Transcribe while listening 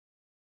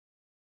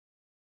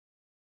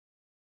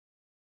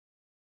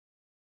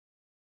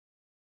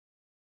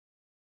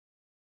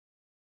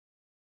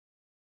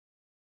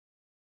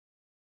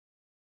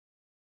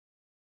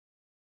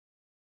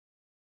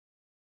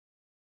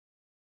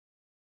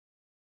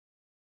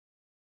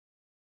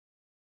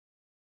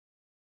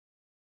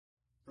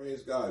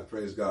Praise God,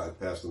 praise God.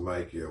 Pastor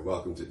Mike here.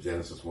 Welcome to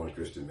Genesis 1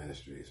 Christian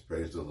Ministries.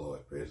 Praise the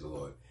Lord, praise the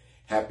Lord.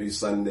 Happy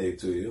Sunday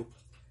to you.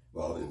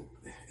 Well,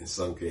 in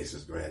some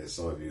cases, granted,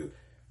 some of you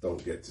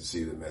don't get to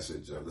see the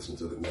message or listen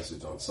to the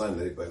message on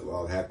Sunday, but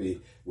well, happy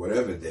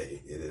whatever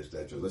day it is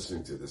that you're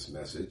listening to this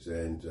message.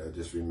 And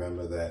just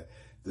remember that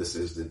this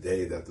is the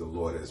day that the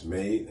Lord has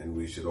made, and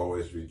we should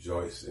always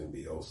rejoice and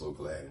be also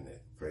glad in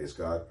it. Praise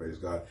God, praise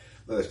God.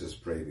 Let us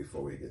just pray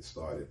before we get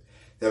started.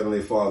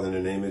 Heavenly Father, in the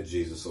name of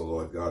Jesus, O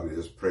Lord God, we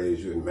just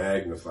praise you and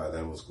magnify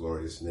thy most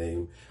glorious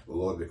name, O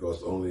Lord,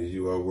 because only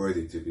you are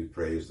worthy to be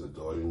praised,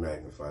 adored, and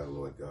magnified, O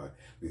Lord God.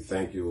 We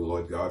thank you, O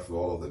Lord God, for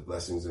all of the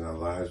blessings in our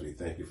lives. We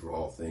thank you for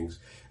all things,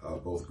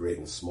 both great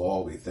and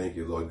small. We thank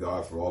you, Lord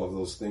God, for all of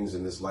those things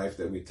in this life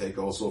that we take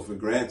also for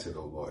granted,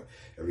 O Lord.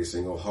 Every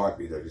single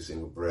heartbeat, every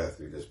single breath,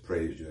 we just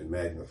praise you and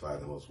magnify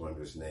the most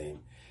wondrous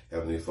name.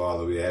 Heavenly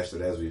Father, we ask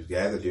that as we've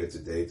gathered here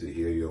today to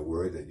hear your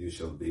word, that you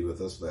shall be with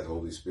us. Let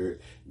Holy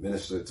Spirit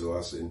minister to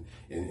us in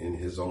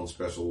his own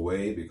special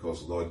way,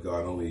 because, Lord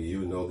God, only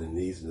you know the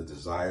needs and the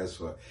desires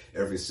for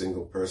every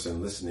single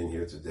person listening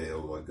here today, O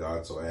Lord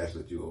God. So I ask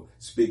that you will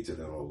speak to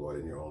them, O Lord,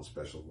 in your own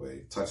special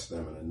way. Touch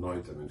them and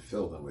anoint them and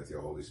fill them with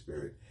your Holy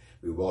Spirit.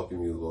 We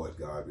welcome you, Lord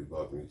God. We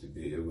welcome you to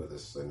be here with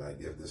us. And I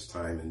give this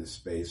time and this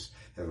space,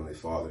 Heavenly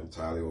Father,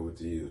 entirely over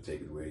to you.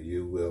 Take it where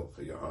you will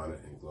for your honor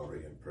and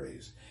glory and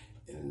praise.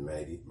 In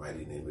the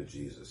mighty name of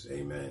Jesus.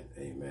 Amen,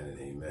 amen, and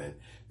amen.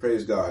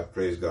 Praise God,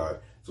 praise God.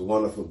 It's a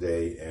wonderful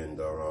day,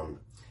 and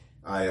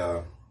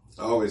I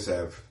always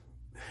have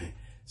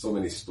so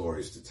many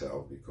stories to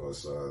tell,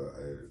 because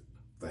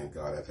I thank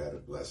God I've had a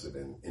blessed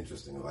and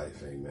interesting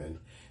life. Amen.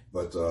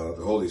 But the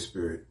Holy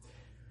Spirit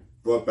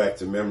brought back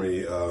to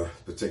memory a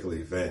particular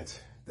event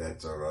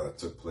that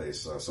took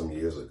place some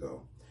years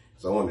ago.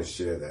 So I want to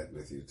share that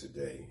with you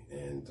today,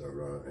 and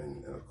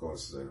of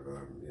course,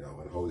 you know,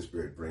 when the Holy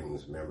Spirit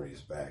brings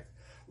memories back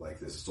like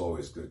this, it's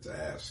always good to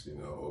ask, you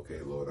know, okay,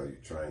 Lord, are you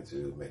trying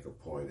to make a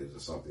point? Is there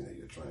something that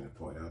you're trying to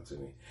point out to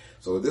me?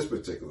 So this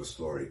particular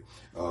story,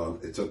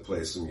 it took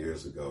place some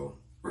years ago,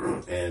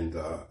 and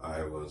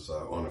I was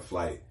on a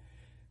flight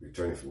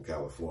returning from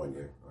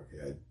California.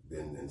 Okay, I'd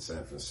been in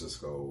San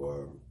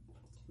Francisco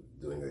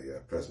doing a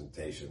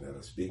presentation at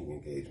a speaking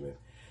engagement,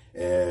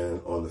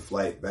 and on the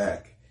flight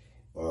back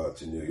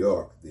to New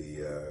York,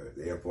 the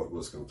airport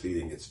was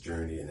completing its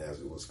journey, and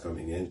as it was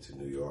coming into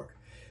New York,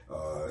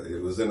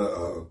 it was in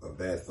a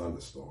bad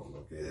thunderstorm.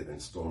 Okay, it had been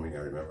storming,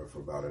 I remember, for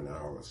about an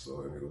hour or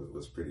so, and it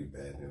was pretty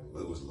bad. And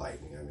it was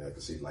lightning. I mean, I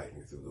could see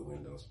lightning through the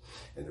windows,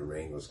 and the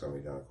rain was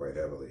coming down quite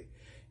heavily.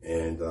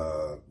 And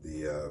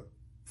the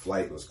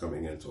flight was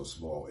coming into a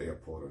small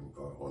airport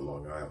on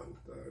Long Island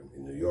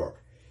in New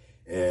York.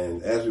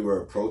 And as we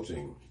were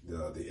approaching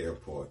the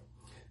airport,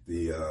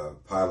 the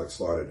pilot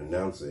started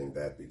announcing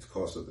that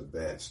because of the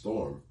bad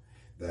storm,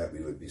 that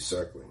we would be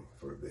circling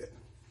for a bit.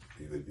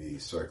 We would be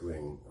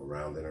circling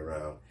around and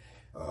around,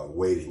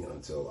 waiting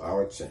until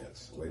our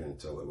chance, waiting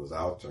until it was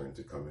our turn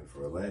to come in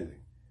for a landing.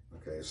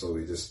 Okay, so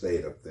we just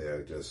stayed up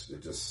there,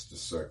 just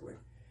circling.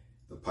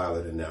 The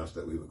pilot announced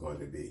that we were going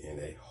to be in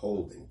a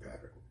holding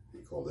pattern. He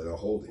called it a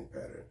holding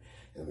pattern,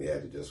 and we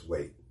had to just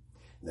wait.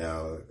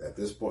 Now, at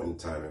this point in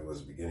time, it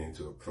was beginning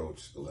to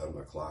approach 11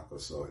 o'clock or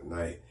so at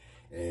night.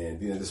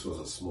 And, you know, this was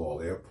a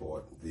small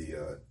airport.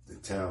 The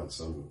town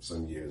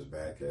some years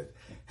back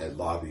had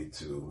lobbied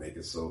to make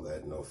it so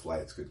that no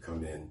flights could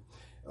come in,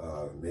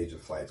 major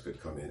flights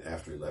could come in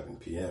after 11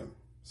 p.m.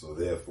 So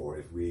therefore,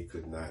 if we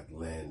could not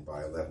land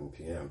by 11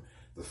 p.m.,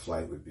 the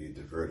flight would be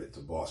diverted to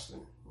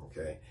Boston.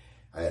 Okay,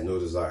 I had no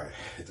desire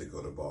to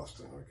go to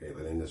Boston. Okay,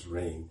 but in this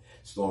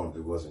storm,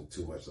 there wasn't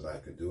too much that I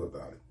could do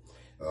about it.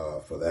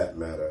 For that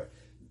matter,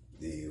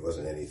 there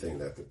wasn't anything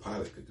that the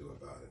pilot could do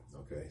about it.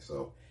 Okay,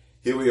 so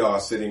here we are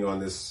sitting on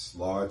this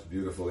large,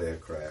 beautiful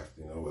aircraft,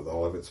 you know, with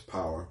all of its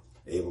power,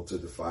 able to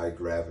defy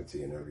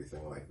gravity and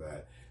everything like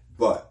that.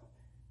 But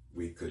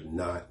we could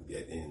not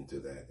get into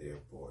that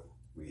airport.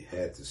 We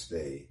had to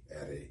stay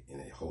in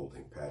a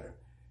holding pattern.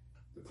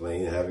 The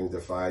plane having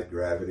defied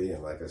gravity,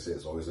 and like I said,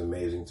 it's always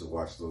amazing to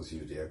watch those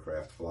huge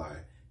aircraft fly,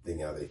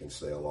 thinking how they can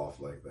stay aloft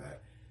like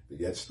that. But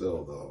yet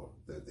still, though,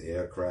 the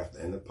aircraft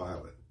and the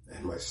pilot,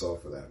 and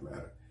myself for that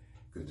matter,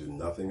 could do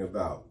nothing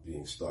about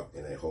being stuck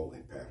in a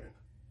holding pattern.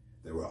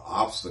 There were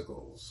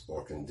obstacles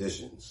or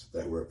conditions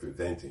that were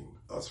preventing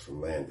us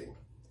from landing.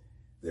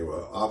 There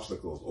were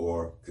obstacles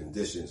or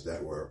conditions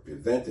that were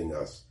preventing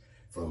us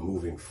from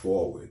moving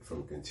forward,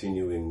 from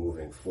continuing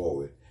moving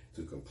forward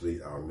to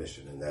complete our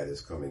mission, and that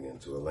is coming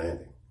into a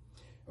landing.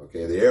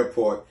 Okay, the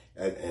airport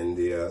and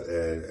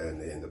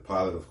the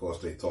pilot, of course,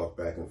 they talked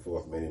back and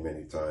forth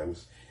many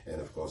times,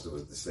 and of course it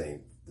was the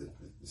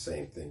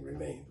same thing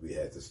remained. We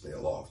had to stay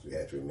aloft. We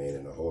had to remain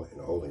in a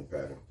holding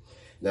pattern.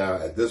 Now,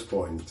 at this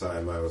point in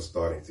time, I was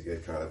starting to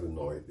get kind of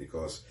annoyed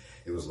because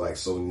it was like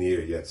so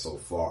near yet so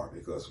far.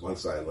 Because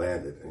once I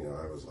landed,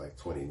 I was like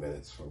 20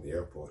 minutes from the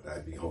airport.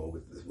 I'd be home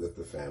with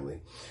the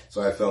family.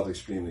 So I felt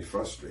extremely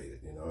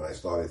frustrated, and I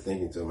started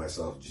thinking to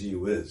myself, gee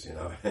whiz,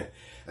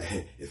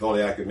 if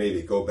only I could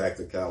maybe go back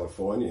to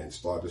California and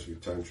start this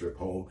return trip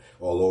home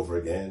all over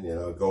again,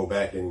 go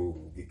back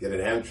and get an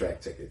Amtrak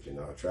ticket,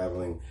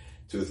 traveling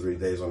 2 or 3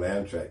 days on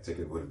an Amtrak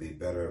ticket would be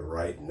better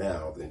right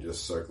now than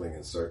just circling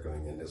and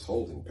circling in this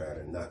holding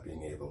pattern, not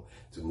being able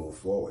to move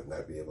forward,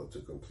 not be able to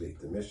complete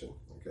the mission,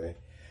 okay?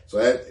 So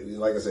that,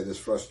 like I said, this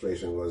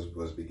frustration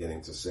was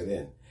beginning to set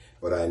in.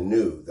 But I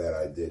knew that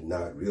I did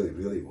not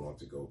really want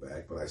to go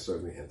back, but I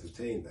certainly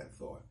entertained that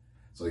thought.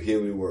 So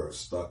here we were,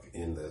 stuck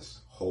in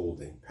this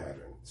holding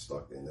pattern,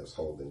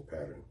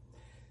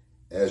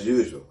 As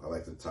usual, I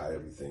like to tie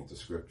everything to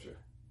Scripture.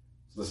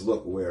 Let's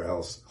look where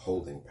else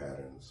holding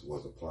patterns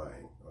was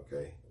applying,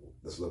 okay?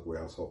 Let's look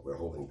where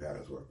holding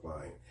patterns were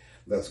applying.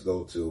 Let's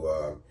go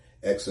to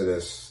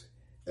Exodus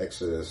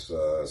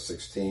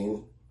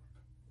 16.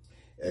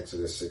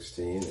 Exodus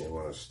 16, and I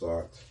want to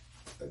start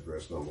at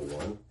verse number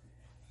 1.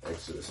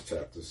 Exodus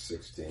chapter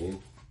 16.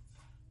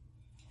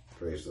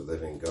 Praise the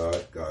living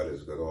God. God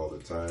is good all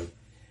the time.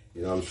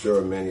 I'm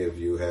sure many of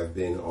you have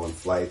been on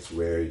flights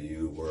where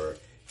you were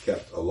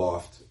kept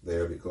aloft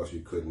there because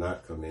you could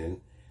not come in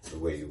the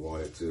way you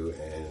wanted to,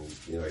 and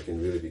it can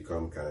really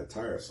become kind of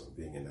tiresome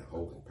being in that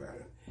holding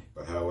pattern.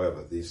 But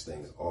however, these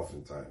things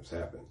oftentimes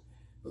happen.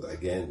 But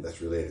again,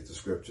 that's related to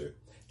Scripture.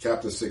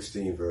 Chapter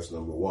 16, verse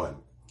number 1.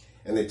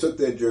 And they took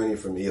their journey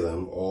from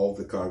Elim, all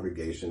the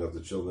congregation of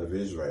the children of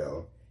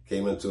Israel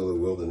came into the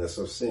wilderness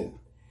of Sin,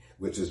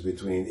 which is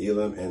between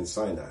Elim and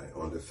Sinai,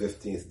 on the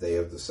 15th day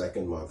of the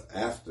 2nd month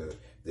after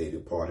they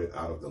departed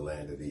out of the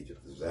land of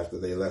Egypt. This is after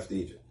they left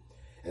Egypt.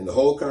 And the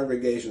whole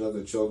congregation of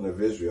the children of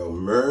Israel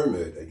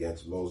murmured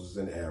against Moses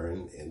and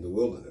Aaron in the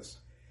wilderness.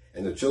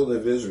 And the children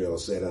of Israel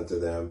said unto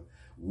them,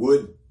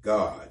 Would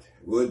God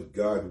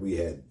we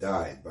had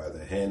died by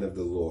the hand of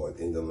the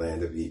Lord in the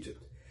land of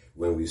Egypt,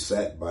 when we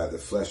sat by the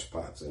flesh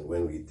pots, and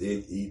when we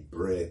did eat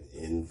bread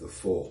to the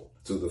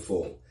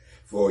full.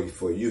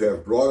 For you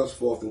have brought us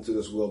forth into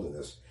this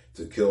wilderness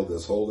to kill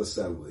this whole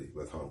assembly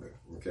with hunger.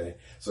 Okay?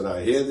 So now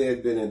here they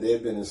had been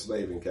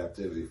enslaved in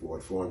captivity for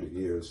 400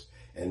 years.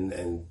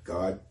 And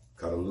God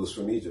cut them loose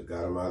from Egypt,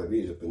 got them out of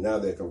Egypt. And now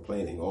they're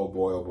complaining, oh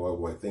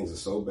boy, things are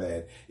so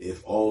bad.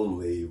 If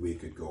only we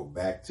could go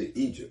back to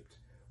Egypt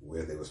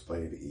where there was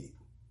plenty to eat.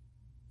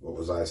 What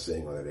was I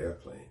saying on that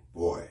airplane?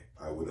 Boy,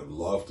 I would have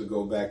loved to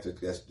go back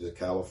to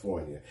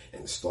California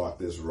and start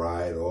this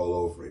ride all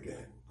over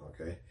again.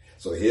 Okay?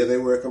 So here they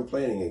were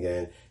complaining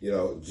again,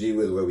 gee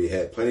whiz, where we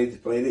had plenty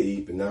to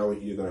eat, but now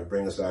you're going to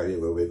bring us out here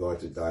where we're going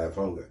to die of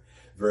hunger.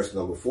 Verse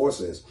number 4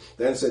 says,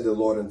 Then said the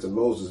Lord unto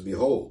Moses,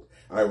 Behold,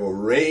 I will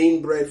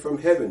rain bread from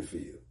heaven for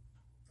you.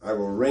 I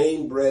will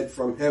rain bread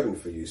from heaven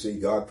for you. See,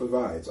 God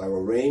provides. I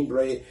will rain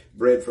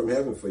bread from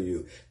heaven for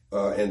you.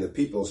 And the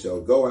people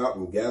shall go out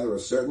and gather a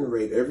certain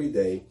rate every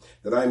day,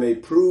 that I may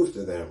prove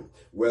to them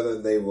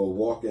whether they will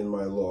walk in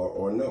my law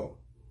or no.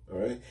 All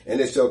right. And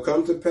it shall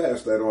come to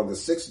pass that on the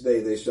 6th day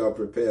they shall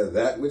prepare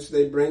that which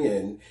they bring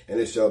in, and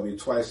it shall be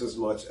twice as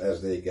much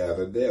as they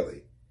gather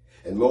daily.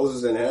 And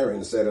Moses and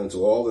Aaron said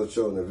unto all the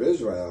children of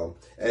Israel,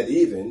 At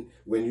even,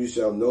 when you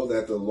shall know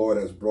that the Lord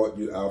has brought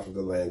you out of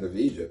the land of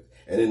Egypt,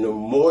 and in the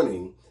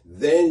morning,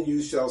 then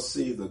you shall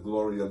see the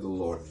glory of the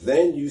Lord.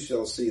 Then you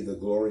shall see the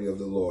glory of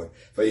the Lord.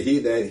 For he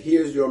that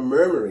hears your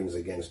murmurings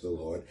against the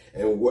Lord,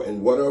 and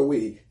what are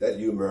we that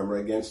you murmur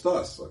against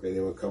us? Okay,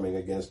 they were coming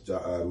against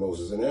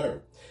Moses and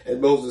Aaron.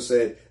 And Moses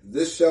said,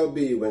 This shall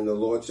be when the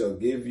Lord shall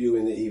give you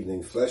in the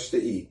evening flesh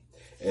to eat,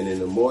 and in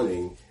the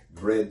morning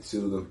bread to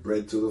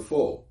the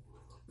full.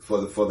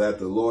 For that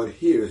the Lord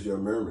hears your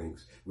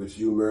murmurings, which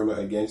you murmur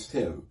against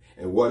him.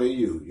 And what are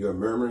you? Your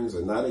murmurings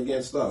are not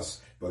against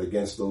us, but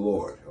against the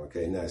Lord.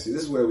 Okay, now see,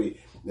 this is where we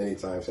many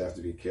times have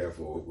to be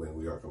careful when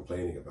we are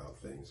complaining about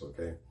things,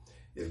 okay?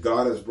 If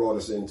God has brought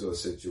us into a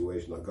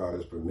situation, or God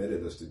has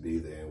permitted us to be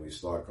there, and we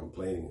start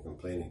complaining,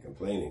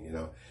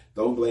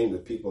 don't blame the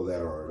people that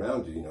are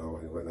around you,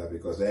 and whatnot,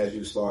 because as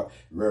you start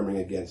murmuring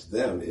against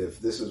them, if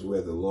this is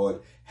where the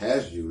Lord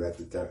has you at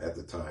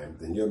the time,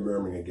 then you're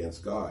murmuring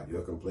against God.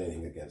 You're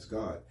complaining against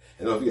God.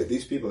 And don't forget,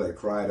 these people that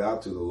cried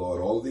out to the Lord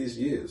all these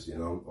years,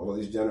 all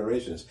these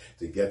generations,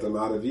 to get them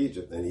out of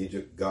Egypt. And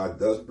Egypt, God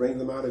does bring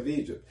them out of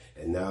Egypt.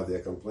 And now they're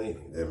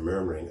complaining. They're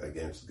murmuring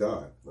against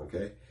God,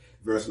 okay?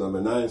 Verse number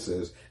 9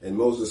 says, And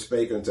Moses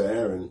spake unto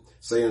Aaron,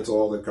 saying unto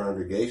all the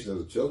congregation of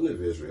the children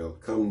of Israel,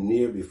 Come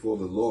near before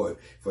the Lord,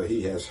 for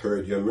he has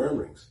heard your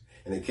murmurings.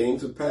 And it came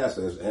to pass,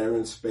 as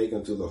Aaron spake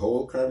unto the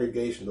whole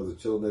congregation of the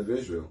children of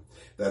Israel,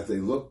 that they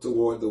looked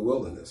toward the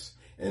wilderness,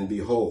 and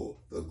behold,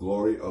 the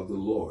glory of the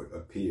Lord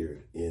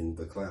appeared in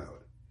the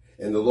cloud.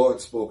 And the Lord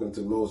spoke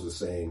unto Moses,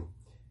 saying,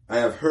 I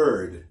have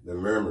heard the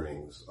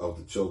murmurings of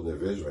the children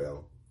of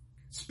Israel.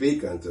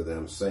 Speak unto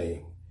them,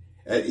 saying,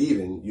 At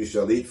even you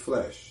shall eat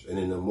flesh, and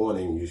in the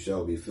morning you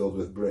shall be filled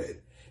with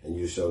bread, and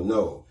you shall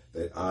know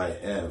that I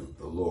am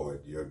the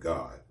Lord your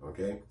God.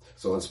 Okay?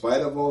 So in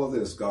spite of all of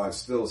this, God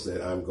still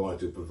said, I'm going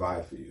to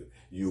provide for you.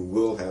 You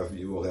will have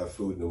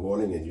food in the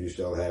morning, and you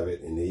shall have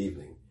it in the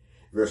evening.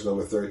 Verse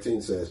number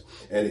 13 says,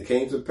 and it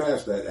came to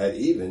pass that at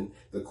even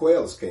the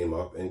quails came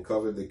up and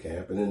covered the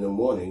camp, and in the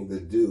morning the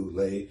dew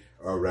lay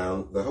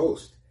around the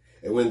host.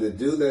 And when the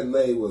dew that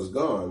lay was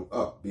gone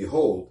up,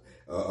 behold,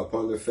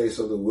 upon the face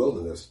of the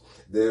wilderness,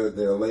 there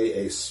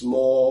lay a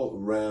small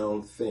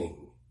round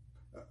thing,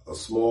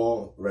 as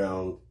small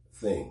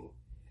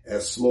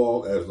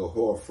as the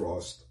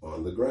hoarfrost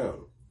on the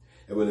ground.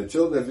 And when the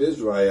children of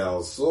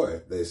Israel saw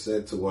it, they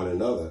said to one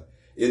another,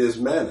 it is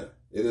manna,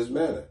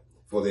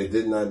 for they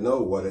did not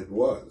know what it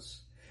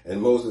was.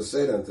 And Moses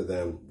said unto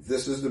them,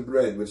 this is the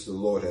bread which the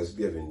Lord has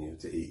given you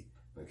to eat.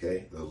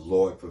 Okay, the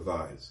Lord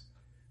provides,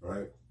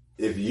 right?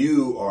 If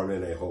you are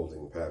in a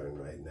holding pattern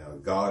right now,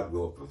 God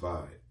will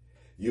provide.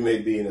 You may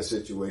be in a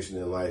situation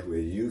in life where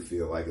you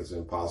feel like it's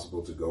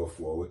impossible to go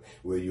forward,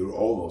 where you're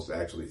almost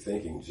actually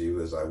thinking, gee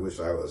whiz, I wish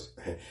I was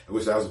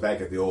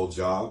back at the old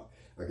job.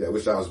 Okay, I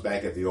wish I was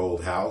back at the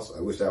old house.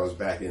 I wish I was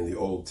back in the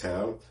old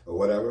town or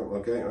whatever.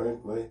 Okay, all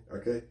right,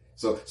 okay.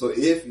 So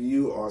if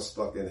you are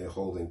stuck in a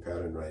holding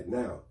pattern right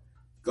now,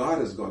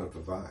 God is going to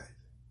provide.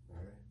 All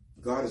right?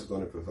 God is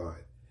going to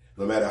provide.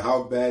 No matter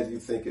how bad you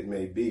think it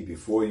may be,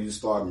 before you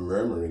start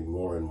murmuring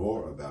more and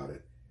more about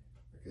it,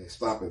 okay,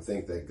 stop and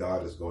think that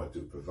God is going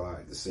to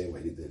provide the same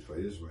way he did for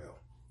Israel.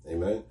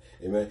 Amen.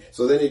 Amen.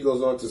 So then he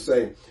goes on to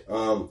say,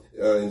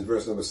 in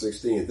verse number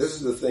 16, this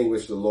is the thing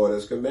which the Lord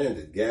has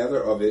commanded.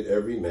 Gather of it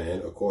every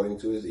man according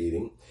to his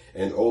eating,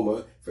 and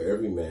omer for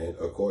every man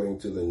according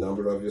to the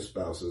number of your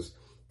spouses.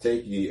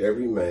 Take ye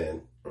every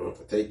man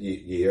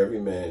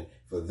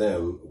for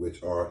them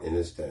which are in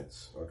his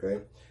tents.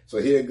 Okay. So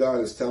here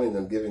God is telling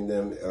them, giving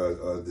them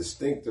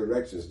distinct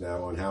directions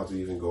now on how to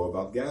even go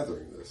about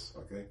gathering this.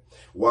 Okay.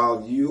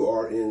 While you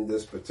are in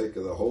this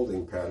particular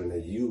holding pattern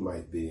that you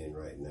might be in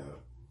right now,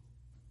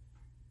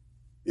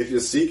 if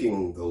you're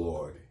seeking the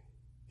Lord,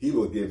 he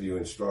will give you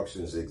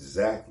instructions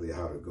exactly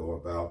how to go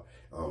about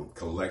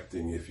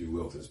collecting, if you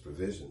will, his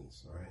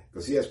provisions. All right.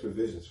 Because he has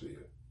provisions for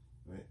you.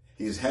 Right?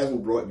 He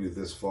hasn't brought you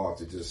this far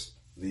to just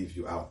leave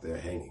you out there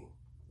hanging.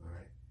 All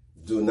right.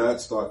 Do not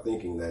start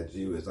thinking that,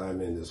 gee whiz,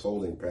 I'm in this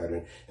holding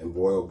pattern, and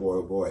boy, oh boy,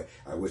 oh boy,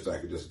 I wish I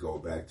could just go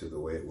back to the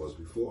way it was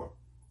before.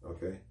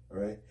 Okay. All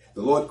right.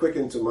 The Lord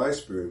quickened to my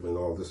spirit when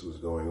all this was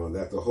going on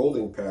that the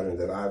holding pattern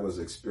that I was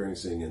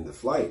experiencing in the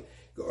flight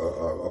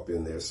up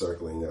in there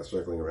circling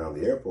around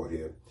the airport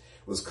here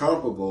was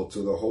comparable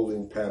to the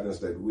holding patterns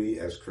that we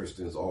as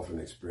Christians often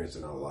experience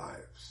in our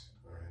lives.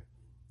 All right.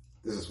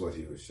 This is what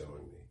he was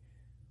showing me.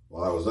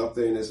 While I was up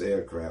there in this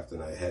aircraft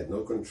and I had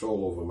no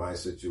control over my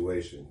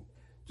situation,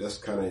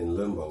 just kind of in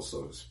limbo,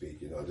 so to speak,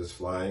 just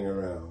flying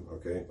around.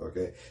 Okay.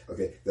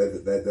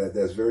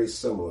 That's very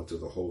similar to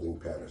the holding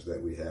patterns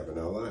that we have in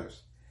our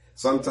lives.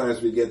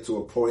 Sometimes we get to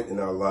a point in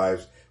our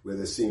lives where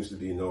there seems to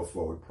be no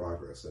forward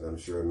progress. And I'm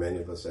sure many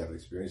of us have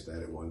experienced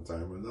that at one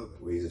time or another.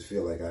 We just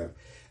feel like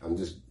I'm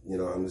just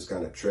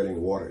kind of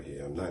treading water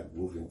here. I'm not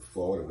moving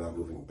forward. I'm not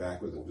moving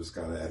backwards. I'm just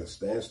kind of at a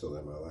standstill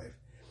in my life.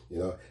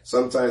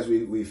 Sometimes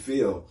we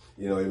feel,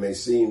 it may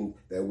seem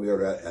that we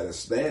are at a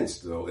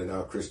standstill in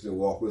our Christian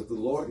walk with the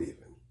Lord even.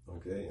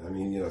 Okay. I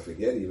mean,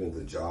 forget even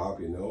the job,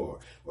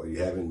 or you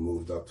haven't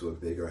moved up to a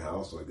bigger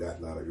house or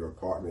gotten out of your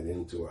apartment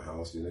into a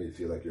house, you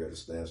feel like you're at a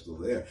standstill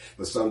there.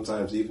 But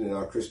sometimes even in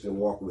our Christian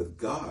walk with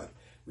God,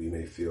 we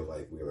may feel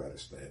like we're at a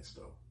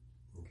standstill.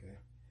 Okay.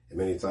 And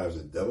many times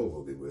the devil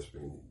will be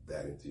whispering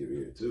that into your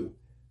ear too.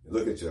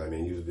 Look at you. I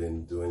mean, you've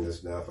been doing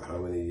this now for how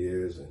many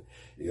years? And,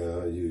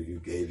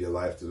 you gave your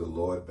life to the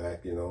Lord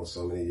back,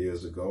 so many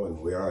years ago.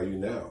 And where are you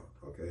now?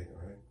 Okay.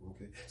 All right.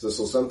 Okay. So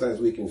sometimes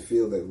we can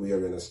feel that we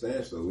are in a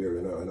standstill. We are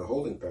in a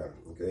holding pattern.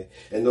 Okay.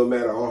 And no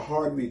matter how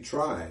hard we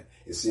try,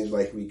 it seems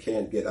like we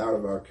can't get out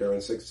of our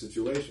current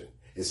situation.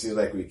 It seems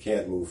like we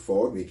can't move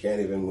forward. We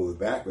can't even move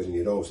backward,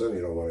 and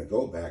certainly don't want to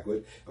go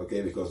backward.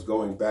 Okay. Because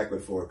going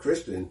backward for a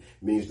Christian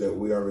means that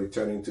we are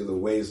returning to the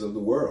ways of the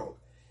world.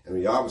 I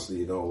mean, obviously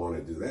you don't want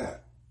to do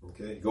that.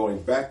 Okay.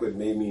 Going backward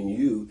may mean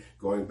you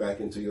going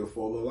back into your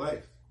former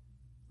life.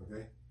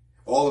 Okay.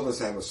 All of us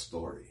have a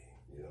story.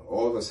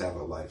 All of us have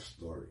a life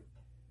story.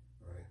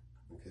 All right.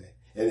 Okay.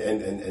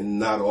 And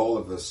not all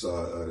of us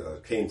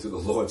came to the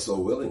Lord so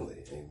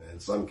willingly. Amen.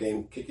 Some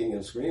came kicking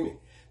and screaming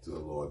to the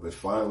Lord. But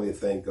finally,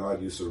 thank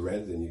God you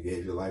surrendered and you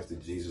gave your life to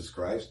Jesus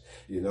Christ.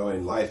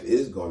 And life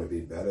is going to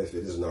be better. If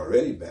it isn't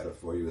already better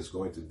for you, it's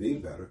going to be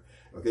better.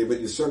 Okay, but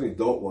you certainly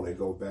don't want to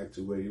go back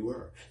to where you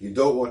were. You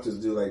don't want to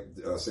do like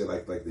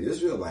the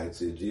Israelites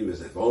said, gee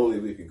whiz, if only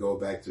we could go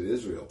back to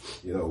Israel,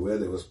 where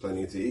there was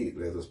plenty to eat,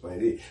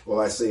 Well,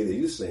 I say to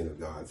you, saint of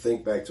God,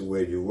 think back to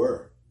where you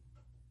were.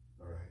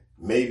 All right.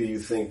 Maybe you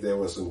think there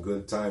were some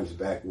good times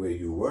back where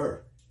you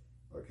were.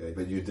 Okay,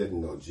 but you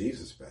didn't know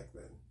Jesus back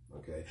then.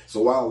 Okay, so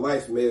while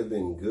life may have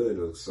been good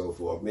or so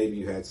forth, maybe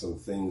you had some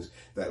things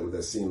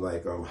that seemed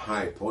like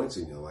high points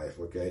in your life.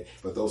 Okay,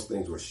 but those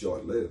things were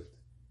short-lived.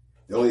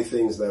 The only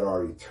things that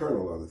are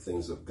eternal are the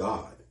things of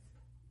God.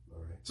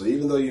 All right. So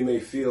even though you may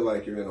feel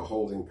like you're in a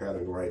holding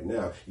pattern right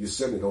now, you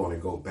certainly don't want to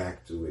go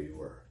back to where you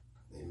were.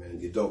 Amen.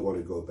 You don't want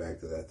to go back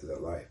to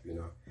that life,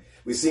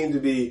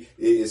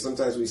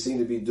 sometimes we seem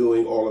to be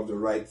doing all of the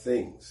right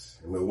things.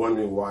 And we're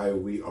wondering why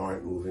we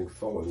aren't moving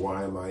forward.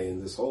 Why am I in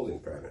this holding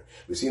pattern?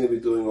 We seem to be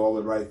doing all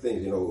the right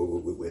things.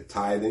 We're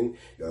tithing,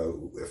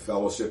 we're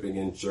fellowshipping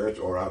in church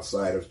or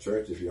outside of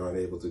church if you aren't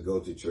able to go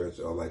to church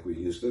like we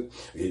used to.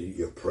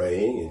 You're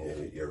praying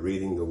and you're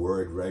reading the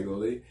word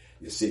regularly.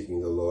 You're seeking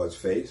the Lord's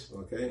face,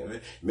 okay?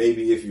 Right?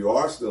 Maybe if you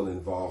are still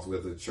involved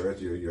with the church,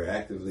 you're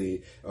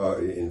actively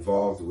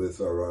involved with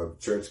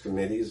church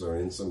committees or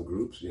in some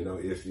groups.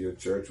 If your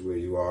church where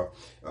you are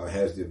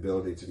has the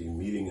ability to be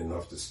meeting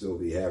enough to still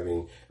be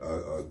having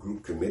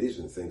group committees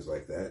and things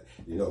like that.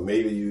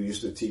 Maybe you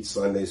used to teach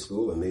Sunday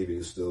school, and maybe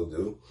you still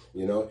do.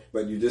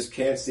 But you just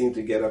can't seem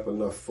to get up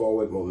enough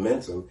forward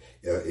momentum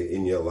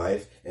in your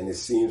life, and it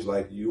seems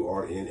like you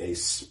are in a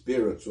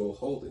spiritual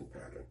holding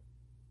pattern.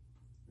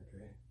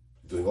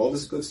 Doing all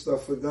this good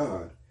stuff for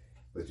God,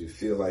 but you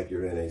feel like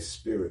you're in a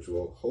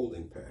spiritual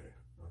holding pattern.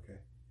 Okay?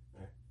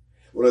 Right?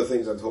 One of the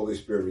things that the Holy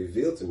Spirit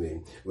revealed to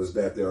me was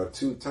that there are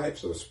two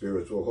types of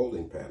spiritual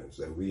holding patterns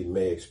that we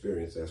may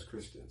experience as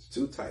Christians.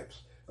 Two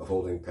types of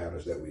holding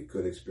patterns that we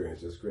could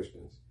experience as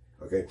Christians.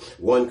 Okay?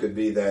 One could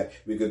be that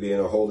we could be in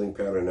a holding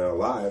pattern in our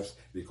lives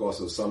because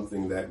of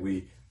something that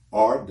we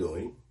are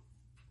doing,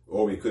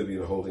 or we could be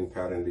in a holding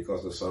pattern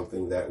because of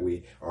something that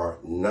we are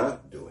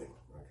not doing.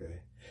 Okay?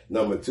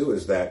 Number two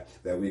is that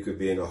we could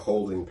be in a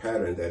holding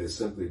pattern that is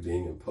simply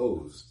being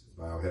imposed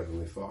by our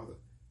Heavenly Father,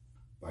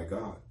 by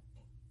God.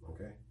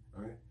 Okay?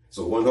 All right?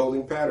 So one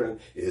holding pattern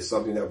is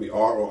something that we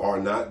are or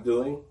are not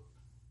doing.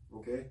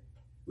 Okay?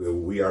 Where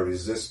we are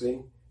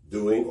resisting,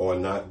 doing or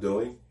not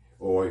doing.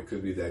 Or it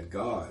could be that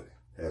God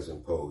has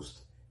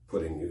imposed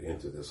putting you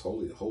into this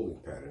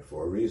holding pattern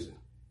for a reason.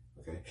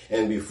 Okay?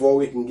 And before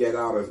we can get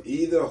out of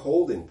either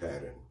holding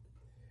pattern,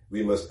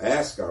 we must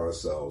ask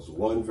ourselves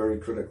one very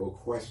critical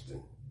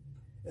question.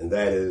 And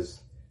that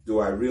is, do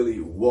I really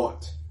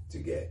want to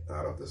get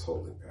out of this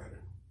holding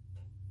pattern?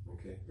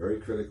 Okay, very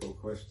critical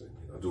question.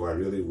 Do I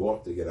really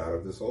want to get out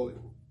of this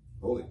holding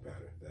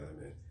pattern that I'm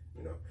in?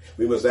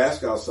 We must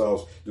ask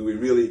ourselves, do we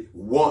really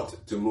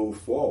want to move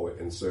forward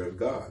and serve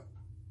God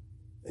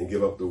and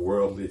give up the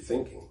worldly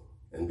thinking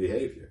and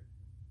behavior?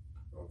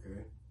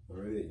 Okay, all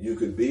right. You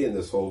could be in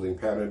this holding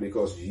pattern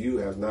because you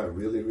have not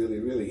really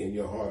in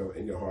your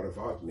heart of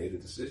hearts made a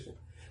decision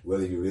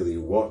whether you really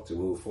want to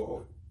move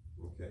forward.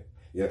 Okay.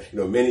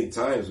 Many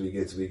times we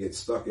get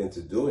stuck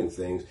into doing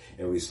things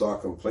and we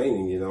start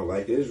complaining,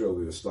 like Israel,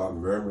 we would start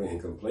murmuring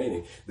and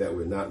complaining that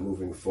we're not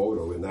moving forward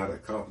or we're not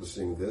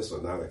accomplishing this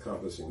or not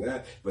accomplishing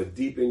that. But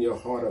deep in your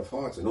heart of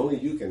hearts, and only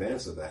you can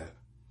answer that.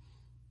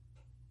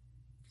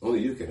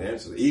 Only you can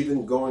answer that.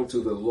 Even going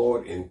to the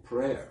Lord in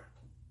prayer,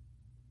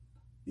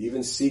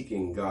 even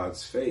seeking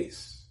God's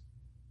face,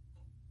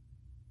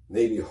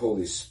 maybe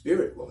Holy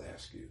Spirit will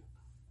ask you,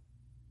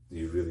 do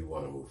you really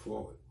want to move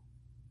forward?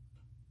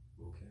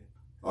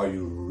 Are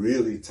you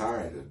really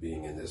tired of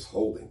being in this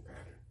holding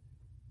pattern?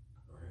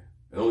 All right.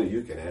 And only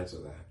you can answer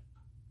that.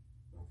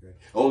 Okay.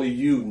 Only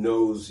you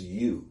knows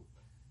you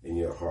in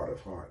your heart of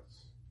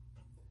hearts.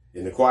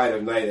 In the quiet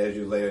of night, as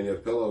you lay on your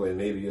pillow and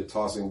maybe you're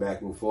tossing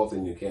back and forth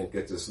and you can't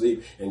get to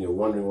sleep and you're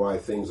wondering why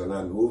things are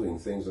not moving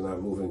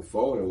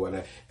forward and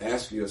whatnot,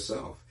 ask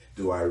yourself,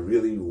 do I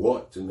really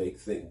want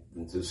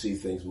to see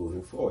things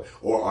moving forward?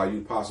 Or are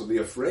you possibly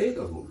afraid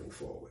of moving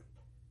forward?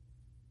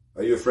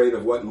 Are you afraid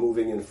of what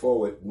moving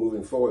forward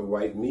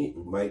might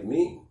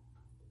mean?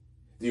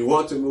 Do you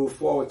want to move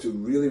forward to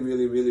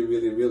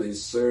really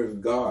serve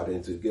God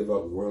and to give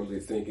up worldly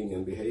thinking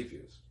and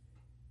behaviors?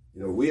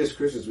 We as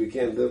Christians, we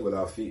can't live with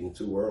our feet in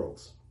two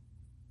worlds.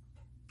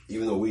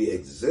 Even though we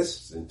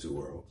exist in two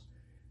worlds.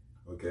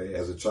 Okay,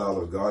 as a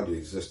child of God, you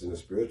exist in the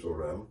spiritual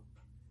realm.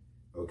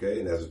 Okay,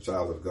 and as a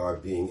child of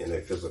God, being in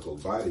a physical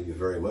body, you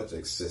very much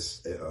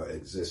exist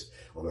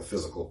on a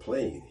physical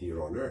plane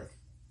here on earth.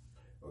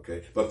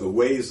 Okay, but the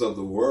ways of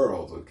the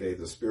world, okay,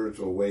 the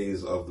spiritual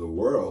ways of the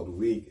world,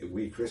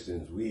 we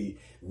Christians,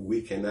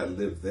 we cannot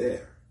live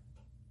there.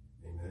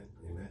 Amen,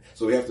 amen.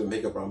 So we have to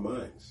make up our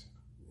minds.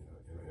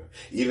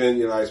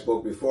 Even, I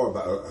spoke before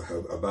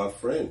about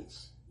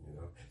friends.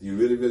 Do you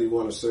really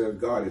want to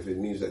serve God if it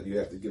means that you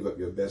have to give up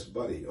your best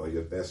buddy or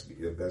your best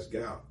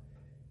gal?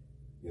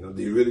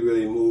 Do you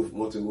really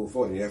want to move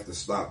forward? And you have to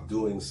stop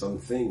doing some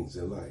things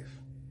in life.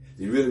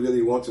 Do you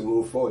really want to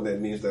move forward?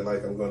 That means that,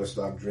 I'm going to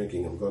stop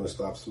drinking. I'm going to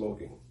stop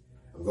smoking.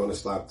 I'm going to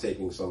stop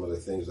taking some of the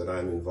things that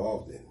I'm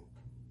involved in.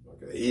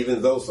 Okay,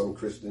 even though some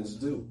Christians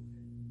do.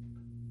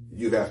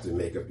 You have to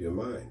make up your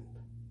mind.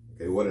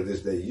 Okay, what it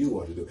is that you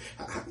want to do.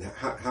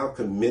 How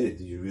committed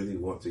do you really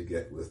want to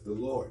get with the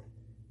Lord?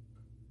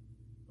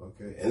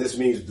 Okay, and this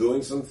means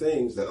doing some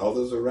things that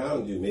others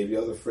around you, maybe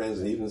other friends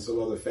and even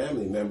some other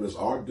family members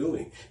are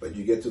doing. But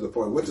you get to the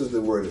point, what does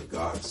the Word of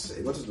God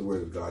say? What does the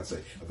Word of God say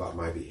about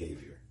my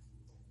behavior?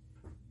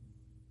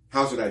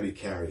 How should I be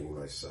carrying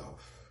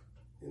myself?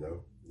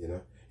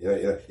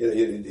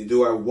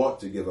 Do I want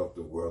to give up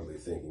the worldly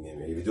thinking in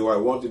me? Do I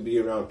want to be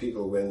around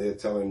people when they're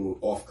telling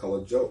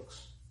off-color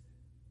jokes?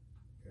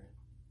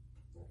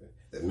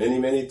 That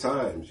many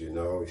times,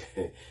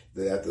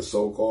 at the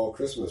so-called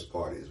Christmas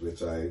parties,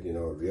 which I,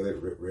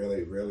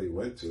 really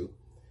went to,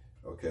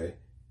 okay,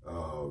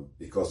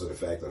 because of the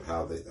fact of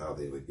how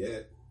they would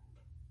get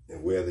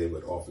and where they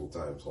would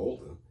oftentimes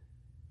hold them.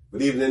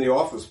 But even in the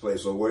office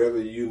place or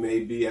wherever you may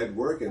be at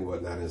work and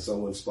whatnot, and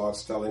someone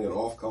starts telling an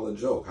off-color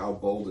joke, how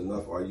bold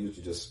enough are you to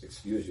just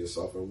excuse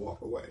yourself and walk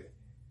away?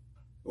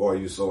 Or are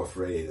you so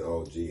afraid,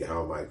 oh, gee,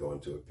 how am I going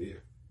to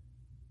appear?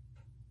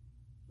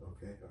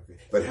 Okay.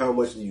 But how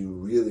much do you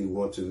really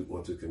want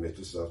to commit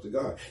yourself to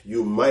God?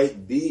 You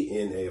might be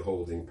in a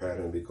holding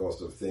pattern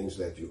because of things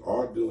that you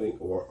are doing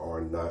or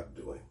are not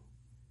doing.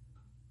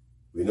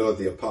 We know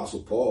that the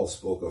Apostle Paul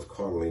spoke of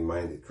carnally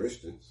minded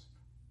Christians.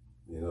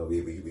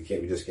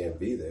 We just can't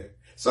be there.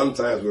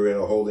 Sometimes we're in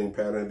a holding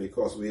pattern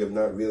because we have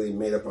not really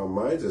made up our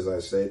minds, as I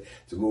said,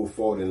 to move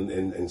forward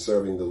in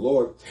serving the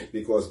Lord,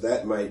 because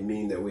that might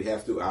mean that we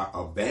have to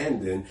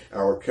abandon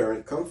our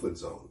current comfort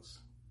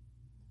zones.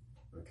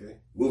 Okay,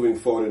 moving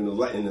forward in the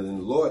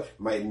Lord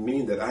might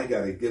mean that I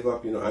got to give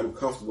up. I'm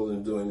comfortable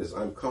in doing this.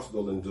 I'm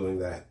comfortable in doing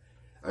that.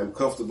 I'm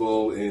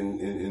comfortable in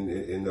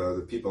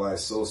the people I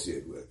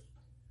associate with.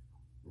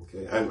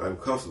 Okay, I'm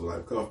comfortable,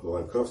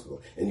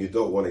 and you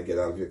don't want to get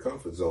out of your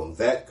comfort zone.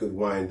 That could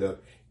wind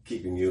up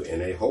keeping you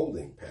in a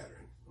holding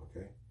pattern.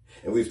 Okay,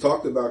 and we've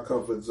talked about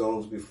comfort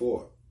zones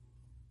before.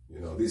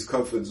 These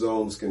comfort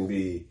zones can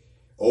be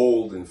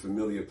old and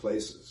familiar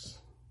places.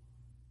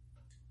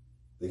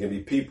 They can be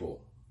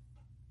people,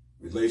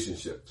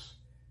 relationships.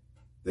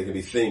 They can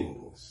be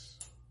things.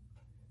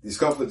 These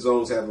comfort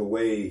zones have a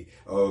way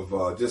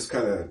of just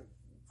kind of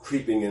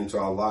creeping into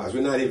our lives.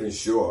 We're not even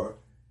sure,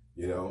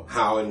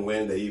 how and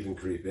when they even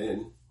creep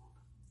in.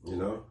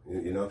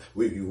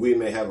 We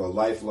may have a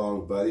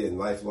lifelong buddy and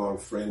lifelong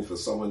friend for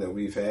someone that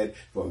we've had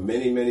for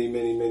many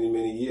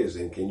years.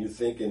 And can you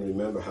think and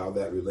remember how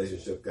that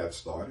relationship got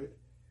started?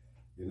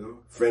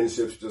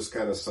 Friendships just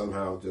kind of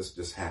somehow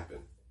just happen.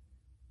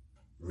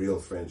 Real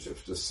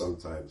friendships just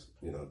sometimes,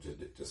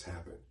 just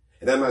happen.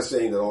 And I'm not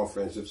saying that all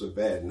friendships are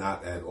bad,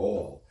 not at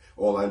all.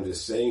 All I'm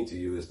just saying to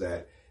you is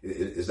that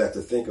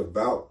to think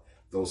about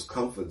those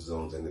comfort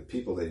zones and the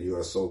people that you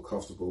are so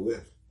comfortable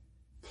with.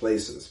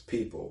 Places,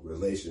 people,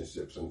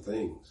 relationships, and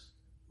things.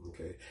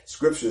 Okay.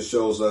 Scripture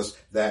shows us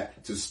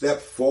that to step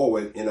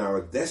forward in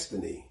our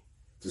destiny,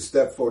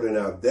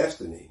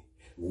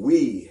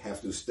 we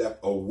have to step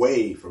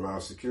away from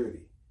our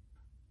security.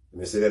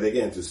 Let me say that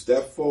again. To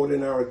step forward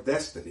in our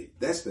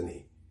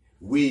destiny,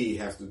 we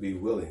have to be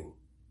willing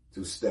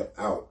to step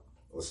out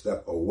or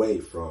step away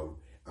from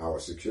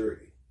our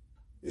security.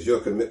 Is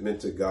your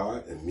commitment to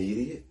God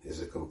immediate?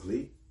 Is it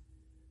complete?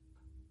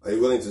 Are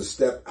you willing to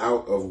step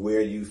out of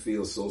where you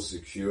feel so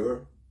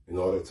secure in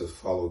order to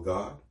follow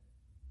God?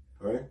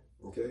 All right?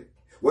 Okay.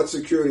 What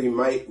security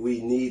might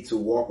we need to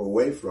walk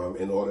away from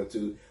in order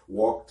to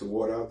walk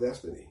toward our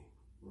destiny?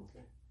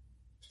 Okay.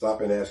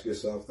 Stop and ask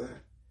yourself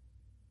that.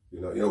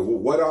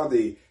 What are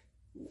the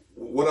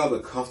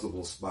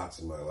comfortable spots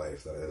in my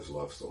life that I just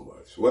love so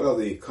much? What are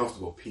the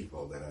comfortable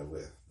people that I'm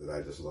with that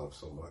I just love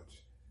so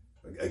much?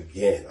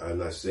 Again, I'm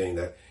not saying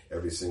that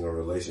every single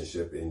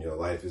relationship in your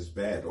life is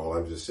bad. All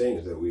I'm just saying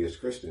is that we as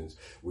Christians,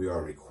 we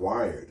are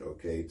required,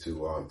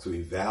 to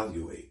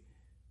evaluate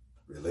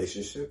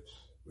relationships.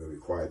 We're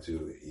required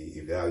to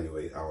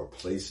evaluate our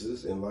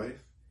places in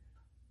life.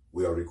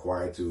 We are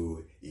required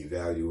to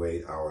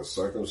evaluate our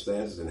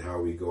circumstances and how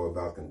we go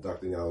about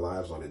conducting our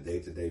lives on a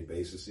day-to-day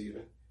basis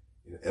even.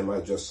 Am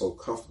I just so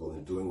comfortable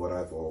in doing what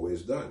I've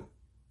always done?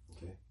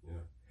 Okay.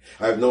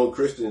 I've known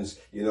Christians,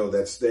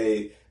 that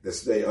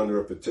stay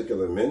under a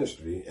particular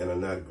ministry and are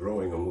not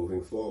growing or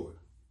moving forward.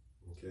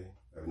 Okay.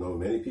 I've known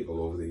many people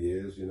over the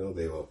years,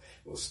 they will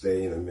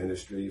stay in a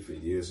ministry for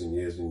years and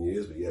years and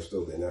years, but yet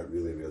still they're not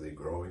really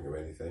growing or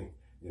anything.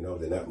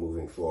 They're not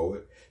moving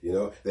forward.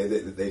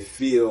 They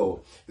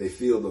feel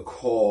the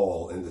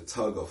call and the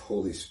tug of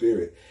Holy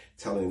Spirit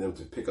telling them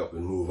to pick up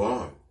and move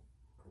on.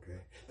 Okay.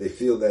 They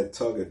feel that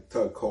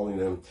tug calling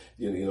them,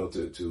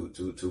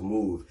 to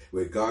move,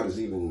 where God has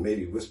even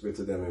maybe whispered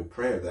to them in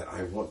prayer that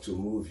I want to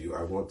move you.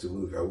 I want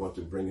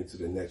to bring you to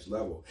the next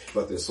level.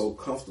 But they're so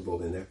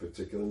comfortable in that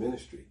particular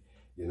ministry,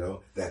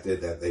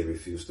 that they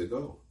refuse to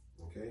go.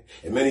 Okay.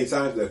 And many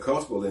times they're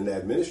comfortable in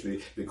that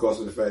ministry because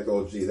of the fact,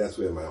 that's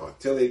where my Aunt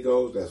Tilly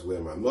goes. That's where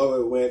my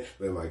mother went,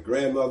 where my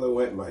grandmother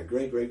went, my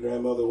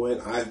great-great-grandmother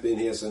went. I've been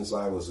here since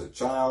I was a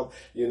child.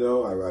 I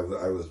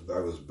was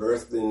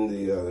birthed in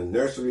the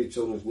nursery,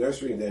 children's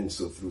nursery, and then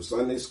through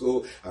Sunday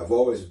school. I've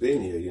always been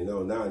here.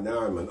 Now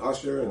I'm an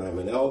usher and I'm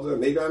an elder.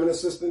 Maybe I'm an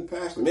assistant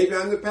pastor. Maybe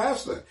I'm the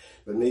pastor.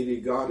 But maybe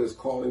God is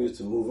calling you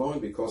to move on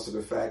because of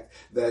the fact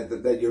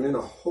that you're in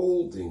a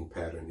holding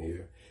pattern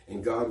here,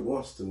 and God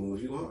wants to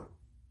move you on.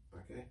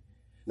 Okay.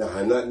 Now,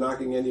 I'm not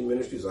knocking any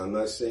ministries. I'm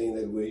not saying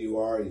that where you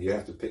are, you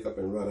have to pick up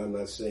and run. I'm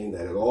not saying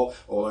that at all.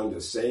 All I'm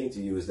just saying to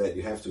you is that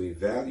you have to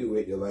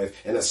evaluate your life,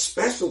 and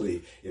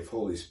especially if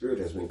Holy Spirit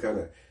has been kind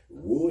of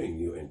wooing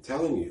you and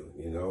telling you,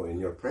 in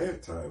your prayer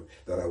time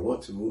that I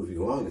want to move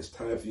you on. It's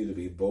time for you to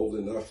be bold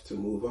enough to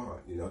move on.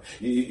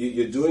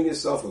 You're doing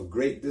yourself a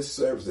great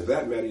disservice. For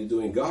that matter, you're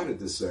doing God a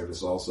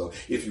disservice also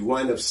if you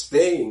wind up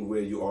staying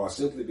where you are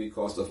simply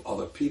because of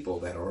other people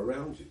that are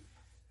around you.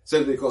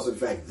 Simply because, in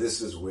fact,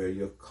 this is where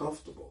you're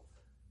comfortable.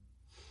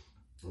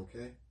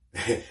 Okay?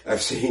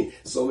 I've seen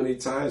so many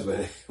times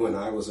when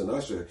I was an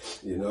usher,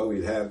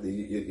 we'd have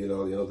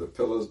the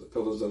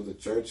pillars of the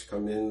church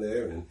come in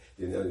there, and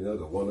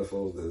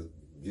the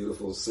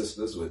beautiful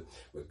sisters would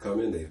come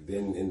in. They've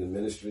been in the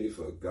ministry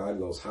for God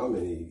knows how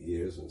many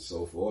years and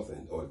so forth,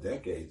 or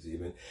decades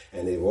even,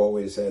 and they've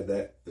always had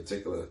that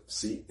particular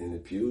seat in the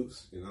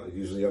pews,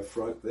 usually up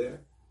front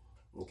there.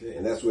 Okay,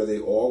 and that's where they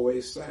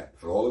always sat.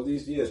 For all of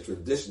these years,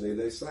 traditionally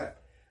they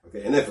sat.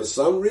 Okay, and then for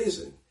some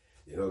reason,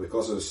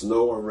 because of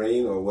snow or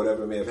rain or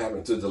whatever may have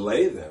happened to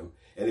delay them,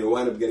 and they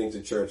wind up getting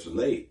to church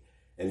late,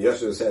 and the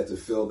ushers had to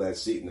fill that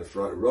seat in the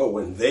front row.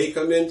 When they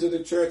come into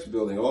the church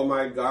building, oh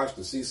my gosh,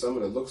 to see some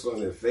of the looks on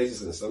their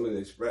faces and some of the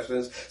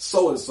expressions,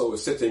 so-and-so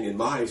is sitting in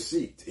my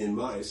seat. And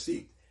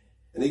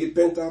they get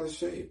bent out of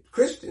shape.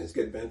 Christians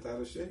get bent out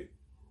of shape.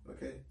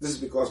 Okay, this is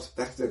because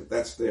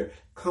that's their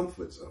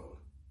comfort zone.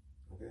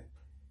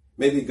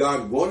 Maybe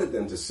God wanted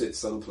them to sit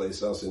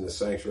someplace else in the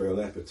sanctuary on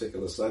that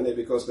particular Sunday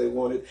because they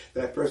wanted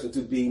that person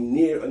to be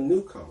near a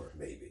newcomer,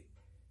 maybe.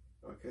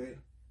 Okay?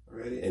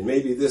 Alrighty? And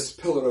maybe this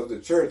pillar of the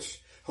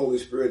church, Holy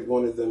Spirit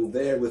wanted them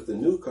there with the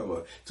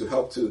newcomer to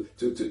help to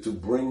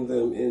bring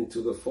them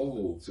into the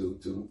fold,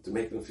 to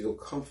make them feel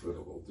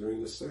comfortable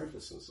during the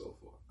service and so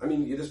forth. I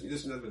mean, you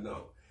just never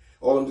know.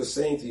 All I'm just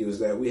saying to you is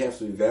that we have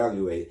to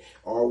evaluate,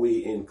 are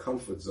we in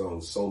comfort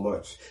zones so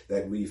much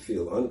that we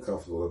feel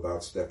uncomfortable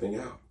about stepping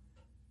out?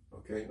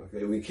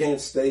 Okay. We can't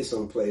stay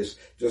someplace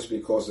just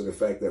because of the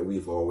fact that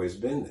we've always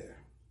been there.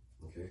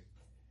 Okay.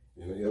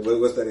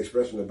 What's that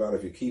expression about?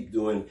 If you keep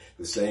doing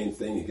the same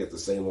thing, you get the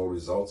same old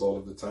results all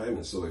of the time.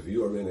 And so if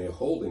you are in a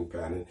holding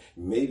pattern,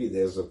 maybe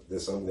there's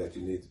something that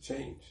you need to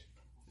change.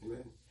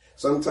 Amen.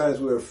 Sometimes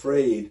we're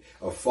afraid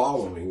of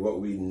following what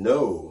we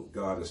know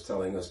God is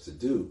telling us to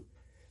do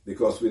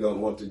because we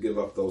don't want to give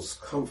up those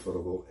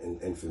comfortable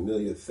and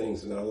familiar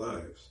things in our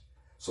lives.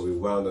 So we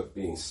wound up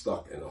being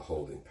stuck in a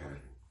holding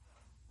pattern.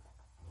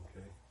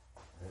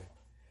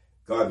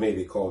 God may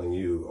be calling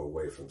you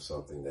away from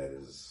something that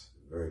is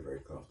very,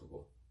 very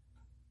comfortable.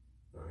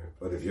 All right?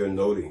 But if you're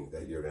noting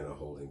that you're in a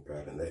holding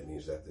pattern, that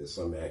means that there's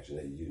some action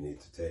that you need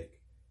to take.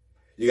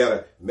 You got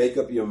to make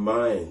up your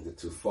mind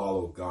to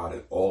follow God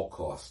at all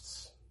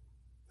costs.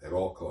 At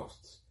all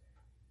costs.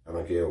 I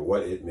don't care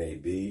what it may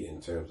be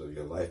in terms of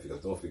your life,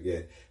 because don't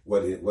forget,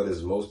 what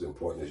is most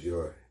important is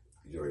your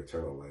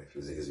eternal life,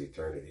 is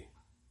eternity.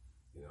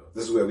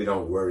 This is where we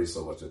don't worry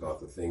so much about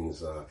the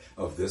things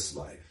of this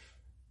life.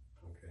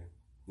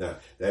 Now,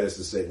 that is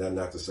to say,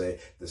 not to say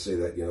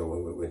that,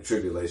 when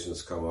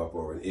tribulations come up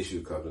or an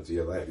issue comes into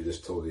your life, you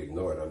just totally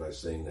ignore it. I'm not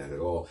saying that at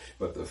all.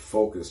 But the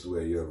focus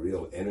where your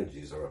real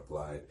energies are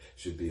applied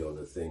should be on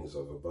the things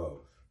of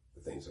above,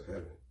 the things of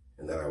heaven,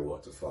 and that I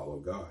want to follow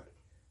God.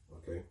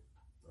 Okay?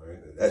 All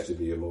right? That should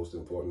be your most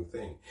important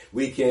thing.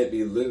 We can't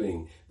be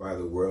living by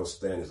the world's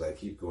standards. I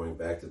keep going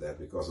back to that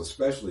because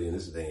especially in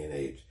this day and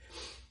age,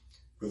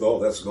 with all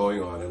that's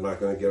going on, I'm not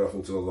going to get off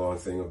into a long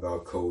thing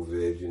about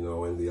COVID,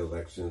 and the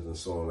elections and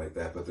so on like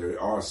that. But there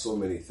are so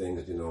many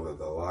things, the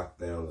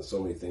lockdown, and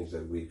so many things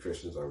that we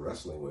Christians are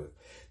wrestling with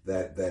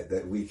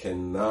that we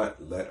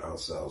cannot let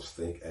ourselves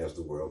think as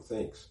the world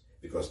thinks,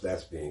 because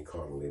that's being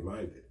carnally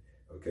minded.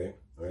 Okay?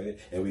 All right?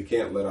 And we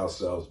can't let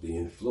ourselves be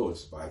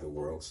influenced by the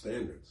world's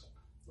standards.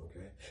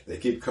 Okay, they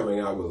keep coming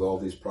out with all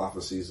these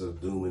prophecies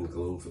of doom and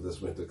gloom for this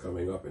winter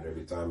coming up, and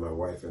every time my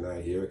wife and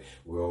I hear it,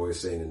 we're always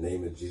saying, in the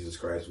name of Jesus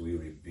Christ, we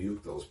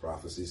rebuke those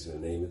prophecies in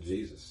the name of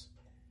Jesus.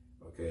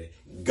 Okay,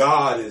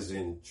 God is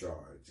in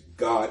charge.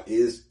 God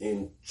is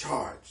in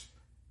charge.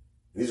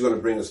 And He's going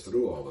to bring us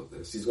through all of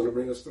this. He's going to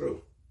bring us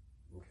through.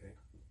 Okay,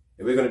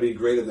 and we're going to be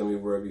greater than we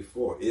were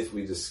before if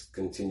we just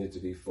continue to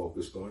be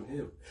focused on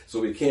Him. So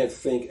we can't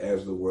think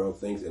as the world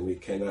thinks, and we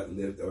cannot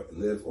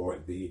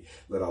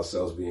let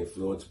ourselves be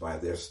influenced by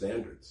their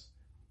standards.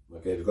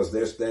 Okay, because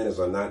their standards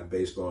are not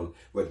based on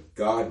what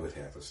God would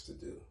have us to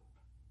do.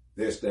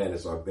 Their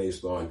standards are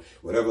based on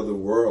whatever the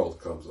world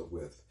comes up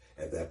with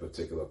at that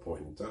particular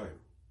point in time.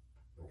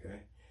 Okay,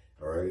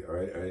 all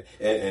right.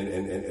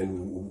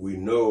 And we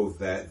know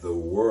that the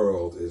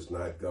world is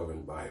not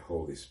governed by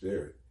Holy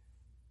Spirit.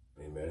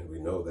 Amen. We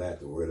know that.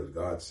 The Word of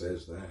God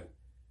says that.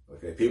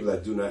 Okay. People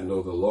that do not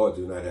know the Lord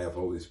do not have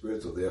Holy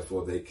Spirit, so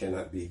therefore they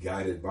cannot be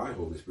guided by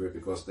Holy Spirit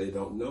because they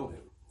don't know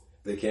Him.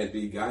 They can't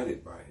be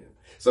guided by Him.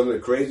 Some of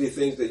the crazy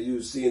things that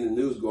you see in the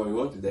news going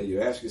on today,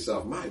 you ask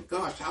yourself, my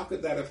gosh, how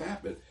could that have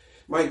happened?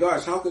 My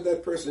gosh, how could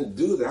that person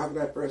do that? How could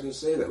that person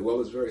say that?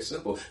 Well, it's very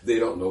simple. They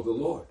don't know the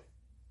Lord.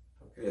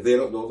 Okay. They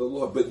don't know the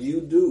Lord, but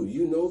you do.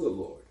 You know the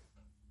Lord.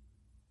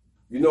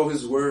 You know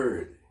his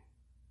word.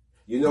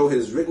 You know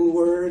his written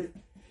word,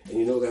 and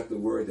you know that the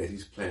word that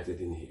he's planted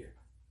in here.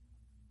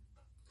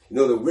 You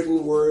know the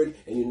written word,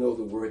 and you know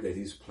the word that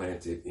he's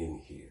planted in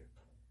here.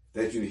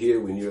 That you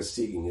hear when you're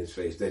seeking his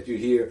face, that you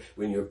hear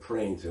when you're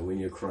praying to him, when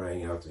you're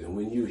crying out to him,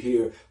 when you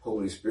hear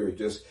Holy Spirit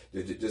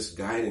just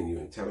guiding you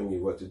and telling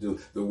you what to do.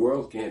 The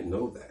world can't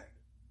know that.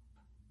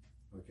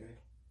 Okay?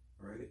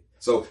 All right?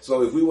 So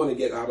if we want to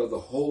get out of the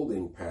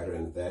holding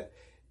pattern that,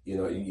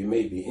 you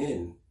may be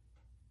in,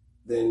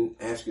 then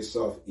ask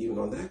yourself, even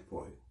on that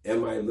point,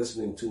 am I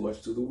listening too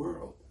much to the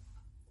world?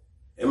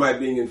 Am I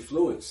being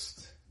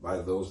influenced by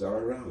those that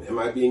are around me? Am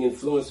I being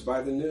influenced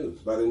by the news,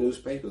 by the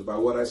newspapers, by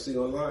what I see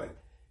online?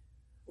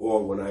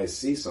 Or when I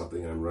see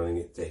something, I'm running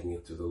it, taking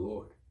it to the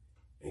Lord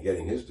and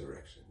getting his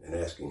direction and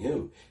asking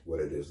him what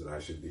it is that I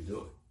should be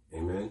doing.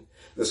 Amen.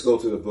 Let's go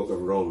to the book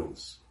of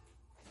Romans.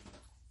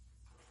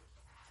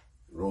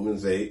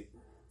 Romans 8.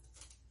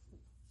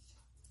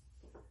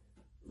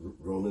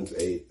 Romans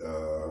 8.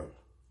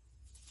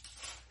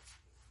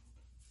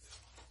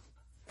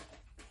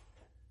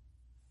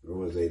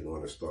 Romans 8, I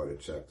want to start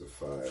at chapter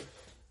 5.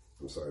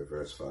 I'm sorry,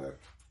 verse 5.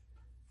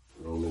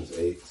 Romans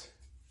 8.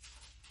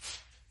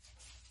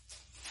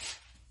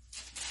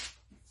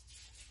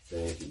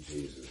 Thank you,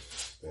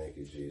 Jesus. Thank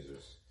you,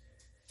 Jesus.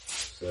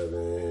 7,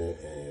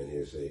 and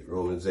here's 8.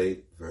 Romans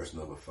 8, verse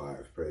number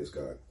 5. Praise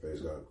God.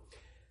 Praise God.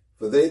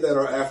 For they that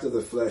are after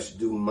the flesh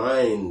do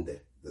mind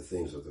the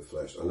things of the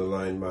flesh.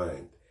 Underline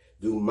mind.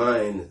 Do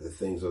mind the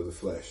things of the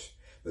flesh.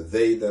 But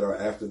they that are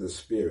after the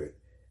Spirit,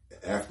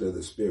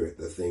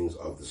 the things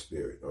of the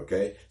Spirit.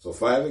 Okay? So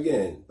 5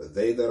 again. But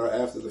they that are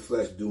after the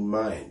flesh do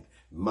mind.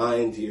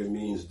 Mind here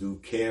means do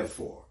care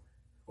for,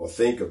 or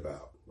think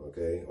about,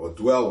 okay, or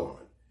dwell on.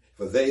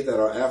 For they that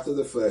are after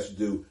the flesh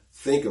do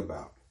think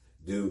about,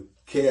 do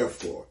care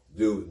for,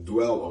 do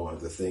dwell on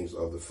the things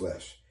of the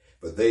flesh.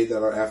 But they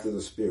that are after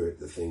the Spirit,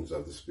 the things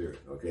of the Spirit.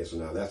 Okay, so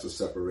now that's a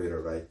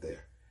separator right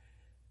there.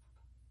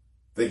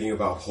 Thinking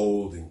about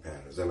holding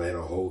patterns. Am I in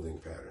a holding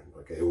pattern?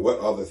 Okay, what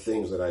are the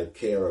things that I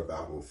care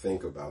about and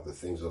think about? The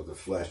things of the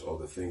flesh or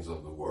the things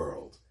of the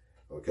world?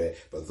 Okay,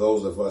 but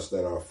those of us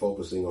that are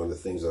focusing on the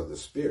things of the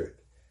Spirit,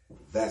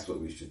 that's what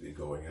we should be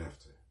going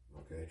after.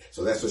 Okay,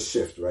 so that's a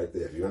shift right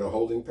there. If you're in a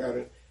holding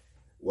pattern,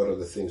 what are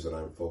the things that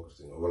I'm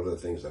focusing on? What are the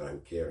things that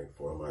I'm caring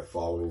for? Am I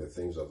following the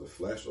things of the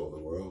flesh or the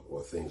world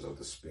or things of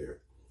the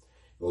Spirit?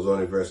 Goes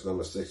on in verse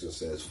number 6 and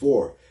says,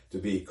 for to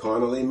be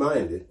carnally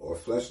minded or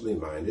fleshly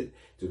minded,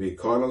 to be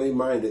carnally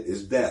minded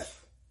is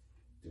death.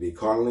 To be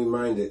carnally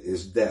minded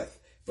is death.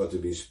 But to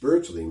be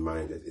spiritually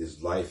minded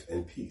is life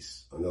and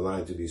peace.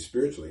 Underline, to be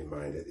spiritually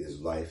minded is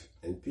life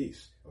and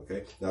peace.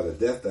 Okay. Now the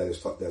death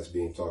that's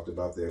being talked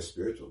about there is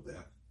spiritual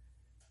death.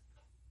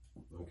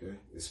 Okay,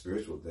 it's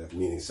spiritual death,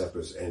 meaning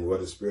separate. And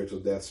what is spiritual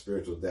death?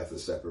 Spiritual death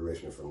is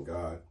separation from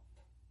God.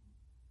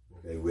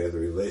 Okay, where the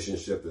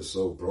relationship is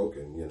so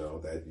broken,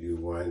 that you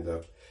wind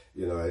up,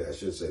 I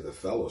should say the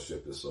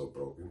fellowship is so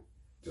broken.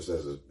 Just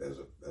as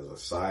a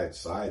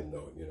side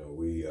note,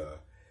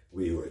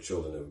 we who are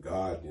children of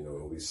God,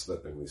 when we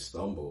slip and we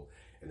stumble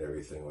and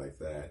everything like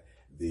that,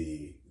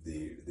 the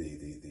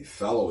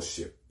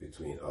fellowship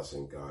between us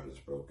and God is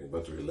broken,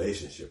 but the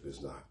relationship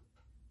is not.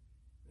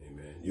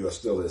 Amen. You are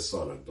still his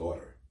son or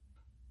daughter,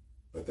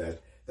 but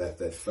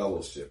that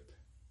fellowship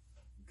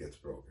gets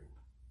broken.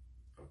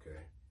 Okay,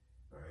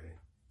 all right.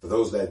 For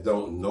those that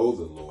don't know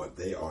the Lord,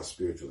 they are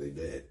spiritually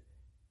dead.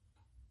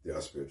 They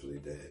are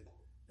spiritually dead,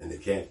 and they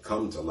can't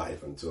come to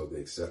life until they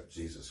accept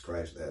Jesus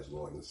Christ as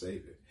Lord and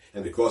Savior.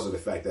 And because of the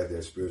fact that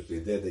they're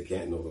spiritually dead, they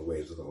can't know the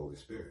ways of the Holy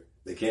Spirit.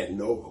 They can't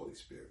know Holy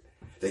Spirit.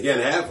 They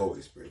can't have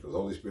Holy Spirit because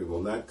Holy Spirit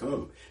will not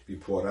be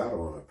poured out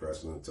on a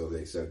person until they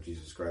accept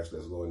Jesus Christ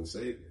as Lord and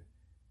Savior.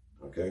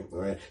 Okay, all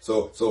right.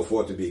 So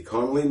for to be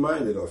carnally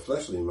minded or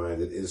fleshly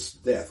minded is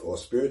death or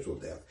spiritual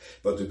death,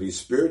 but to be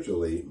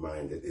spiritually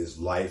minded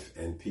is life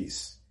and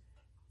peace.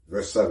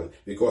 Verse 7,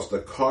 because the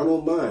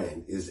carnal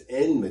mind is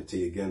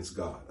enmity against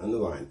God.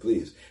 Underline,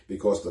 please.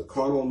 Because the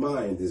carnal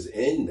mind is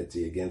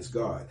enmity against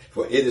God,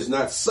 for it is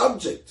not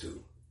subject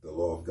to the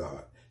law of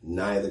God,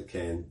 neither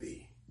can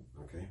be.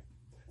 Okay.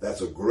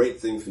 That's a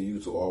great thing for you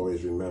to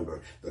always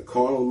remember. The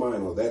carnal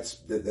mind, or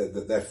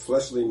that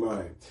fleshly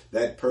mind,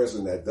 that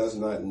person that does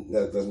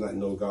not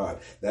know God,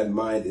 that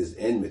mind is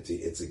enmity.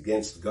 It's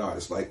against God.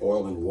 It's like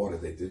oil and water.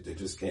 They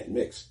just can't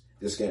mix.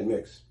 Just can't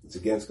mix. It's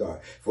against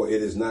God. For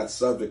it is not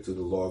subject to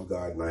the law of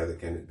God, neither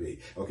can it be.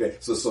 Okay,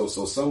 so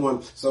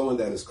someone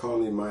that is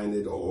carnally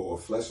minded or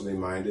fleshly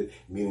minded,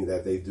 meaning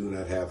that they do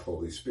not have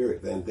Holy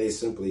Spirit, then they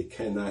simply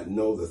cannot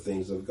know the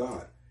things of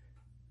God.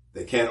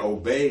 They can't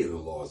obey the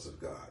laws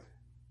of God.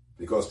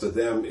 Because to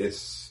them,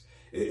 it's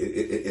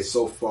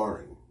so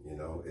foreign,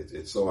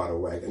 it's so out of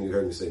whack. And you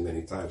heard me say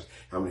many times,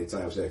 how many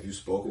times have you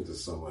spoken to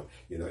someone,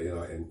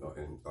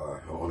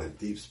 on a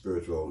deep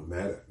spiritual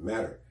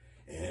matter,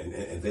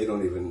 and they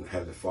don't even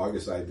have the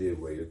foggiest idea of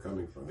where you're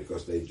coming from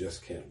because they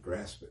just can't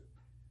grasp it.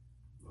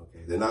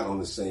 Okay, they're not on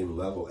the same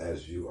level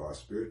as you are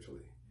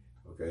spiritually.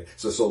 Okay,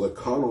 so the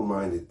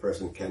carnal-minded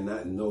person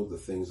cannot know the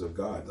things of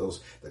God.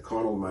 The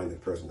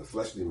carnal-minded person, the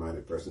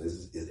fleshly-minded person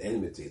is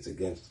enmity. It's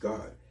against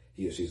God.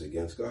 He or she's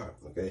against God.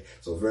 Okay,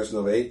 so verse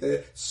number 8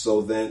 there.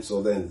 So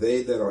then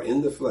they that are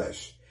in the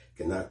flesh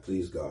cannot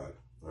please God.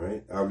 All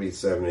right, I'll read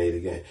 7 and 8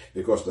 again.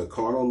 Because the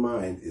carnal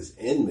mind is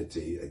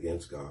enmity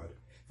against God,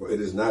 for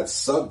it is not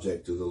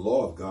subject to the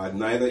law of God,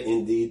 neither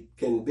indeed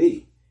can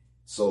be.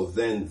 So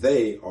then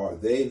they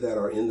that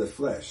are in the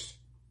flesh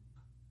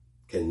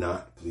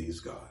cannot please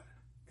God.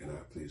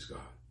 Cannot please God.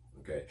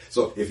 Okay.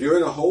 So if you're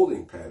in a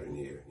holding pattern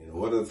here,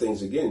 one of the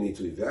things again you need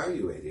to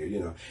evaluate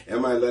here,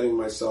 am I letting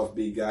myself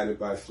be guided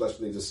by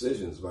fleshly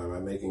decisions? Am I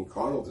making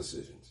carnal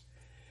decisions?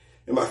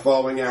 Am I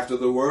following after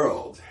the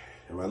world?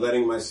 Am I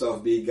letting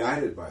myself be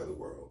guided by the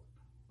world?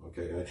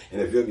 Okay.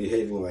 And if you're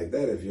behaving like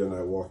that, if you're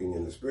not walking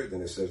in the Spirit,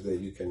 then it says that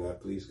you cannot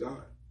please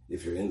God.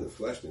 If you're in the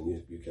flesh,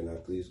 then you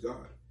cannot please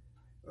God.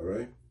 All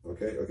right.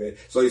 Okay.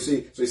 So you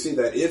see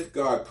that if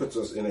God puts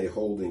us in a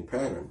holding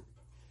pattern,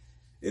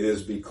 it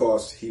is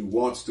because he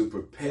wants to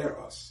prepare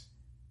us.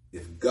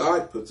 If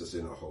God puts us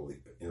in a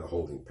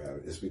holding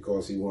pattern, it's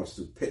because he wants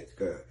to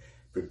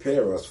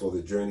prepare us for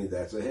the journey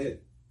that's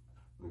ahead.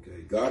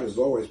 Okay, God is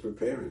always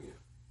preparing you.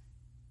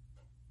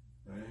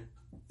 Right?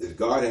 If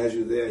God has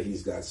you there,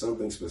 he's got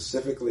something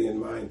specifically in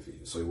mind for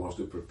you. So he wants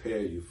to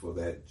prepare you for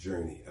that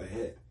journey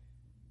ahead.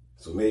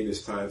 So maybe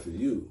it's time for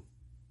you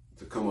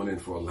to come on in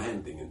for a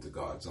landing into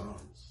God's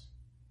arms.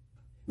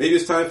 Maybe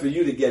it's time for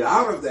you to get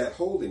out of that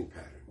holding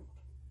pattern.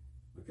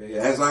 Okay,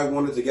 as I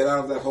wanted to get out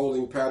of that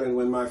holding pattern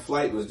when my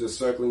flight was just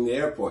circling the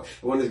airport.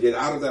 I wanted to get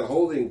out of that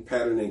holding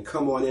pattern and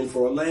come on in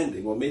for a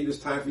landing. Well, maybe it's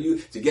time for you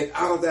to get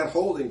out of that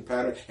holding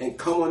pattern and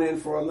come on in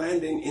for a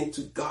landing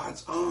into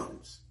God's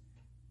arms.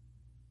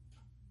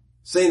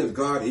 Saint of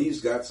God,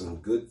 he's got some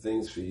good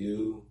things for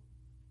you.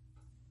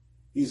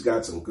 He's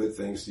got some good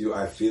things for you.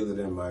 I feel it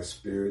in my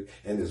spirit.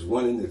 And there's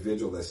one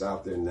individual that's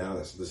out there now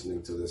that's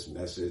listening to this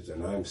message.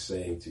 And I'm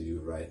saying to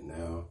you right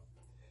now,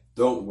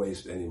 don't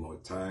waste any more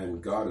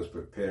time. God is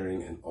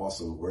preparing an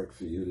awesome work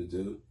for you to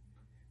do.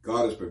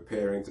 God is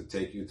preparing to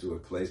take you to a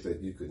place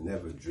that you could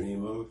never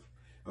dream of.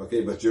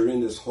 Okay, but you're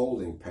in this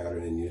holding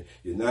pattern and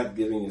you're not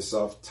giving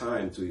yourself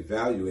time to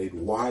evaluate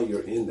why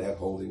you're in that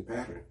holding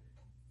pattern.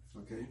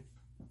 Okay?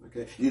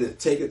 You need to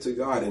take it to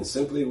God, and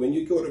simply when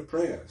you go to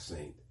prayer,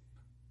 saint,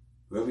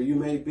 whoever you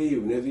may be,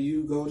 whenever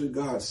you go to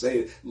God,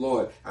 say,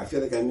 Lord, I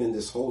feel like I'm in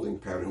this holding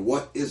pattern.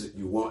 What is it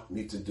you want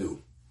me to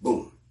do?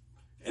 Boom.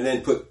 And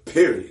then put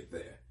period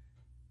there.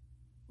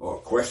 Or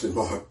question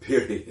mark,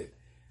 period.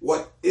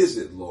 What is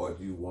it, Lord,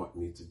 you want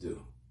me to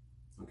do?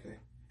 Okay?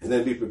 And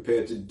then be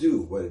prepared to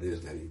do what it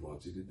is that he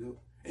wants you to do.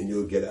 And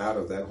you'll get out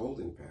of that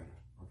holding pattern.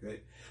 Okay?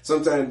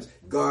 Sometimes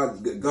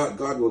God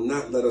will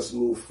not let us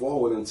move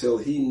forward until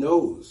he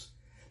knows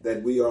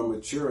that we are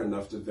mature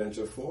enough to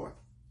venture forth.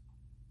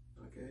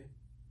 Okay?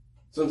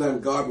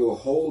 Sometimes God will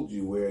hold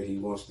you where he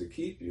wants to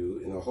keep you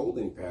in a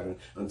holding pattern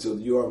until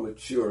you are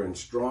mature and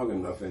strong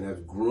enough and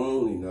have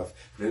grown enough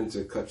for him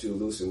to cut you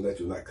loose and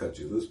not cut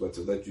you loose, but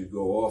to let you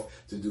go off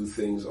to do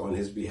things on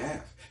his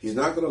behalf. He's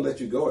not going to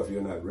let you go if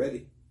you're not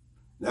ready.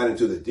 Not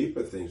into the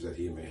deeper things that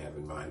he may have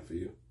in mind for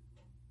you.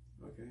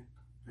 Okay?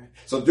 Right?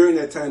 So during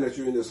that time that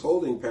you're in this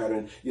holding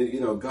pattern,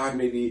 God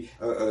may be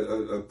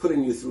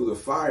putting you through the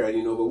fire,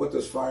 but what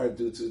does fire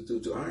do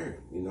to iron?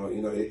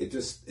 It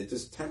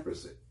just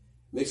tempers it.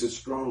 Makes it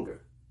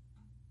stronger.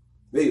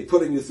 Maybe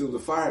putting you through the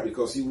fire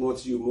because he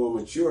wants you more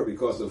mature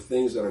because of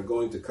things that are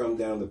going to come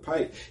down the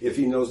pipe. If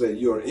he knows that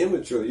you're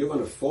immature, you're going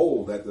to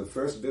fold at the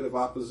first bit of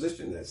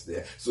opposition that's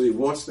there. So he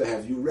wants to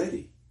have you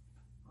ready.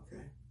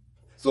 Okay?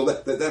 So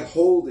that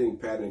holding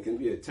pattern can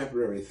be a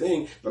temporary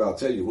thing, but I'll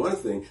tell you one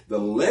thing, the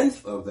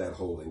length of that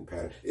holding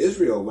pattern,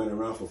 Israel went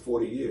around for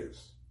 40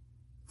 years.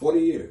 40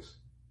 years.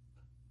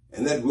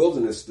 And that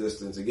wilderness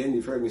distance, again,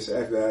 you've heard me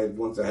say,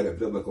 once I had a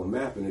biblical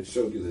map and it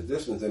showed you the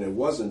distance, and it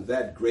wasn't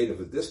that great of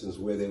a distance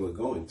where they were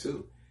going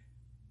to.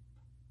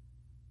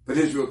 But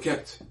Israel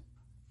kept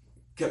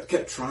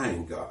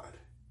trying God.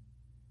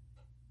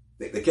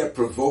 They kept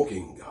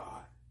provoking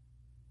God.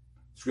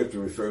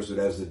 Scripture refers to it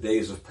as the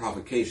days of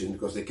provocation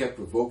because they kept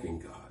provoking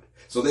God.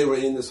 So they were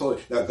in this whole...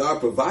 Now, God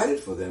provided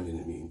for them in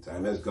the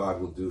meantime, as God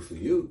will do for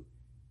you.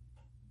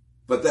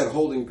 But that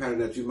holding pattern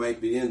that you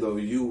might be in, though,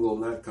 you will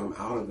not come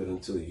out of it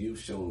until you've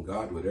shown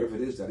God whatever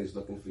it is that he's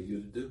looking for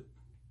you to do.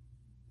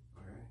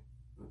 All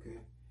right? Okay?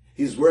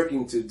 He's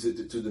working to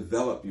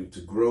develop you, to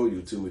grow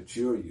you, to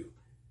mature you.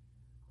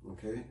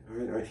 Okay? All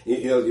right?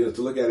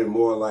 To look at it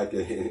more like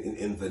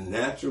in the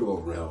natural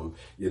realm,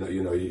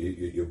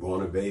 you're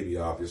born a baby,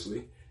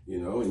 obviously,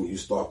 and you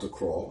start to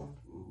crawl.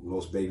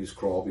 Most babies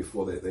crawl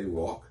before they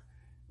walk.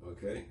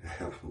 Okay?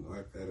 I don't know.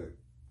 I've had a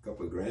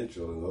couple of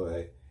grandchildren,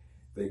 though,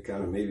 they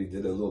kind of maybe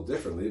did it a little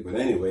differently, but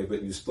anyway,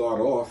 but you start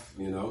off,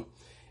 and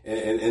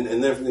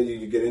then from there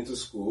you get into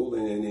school,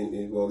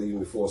 and well, even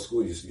before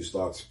school, you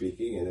start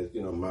speaking, and it's,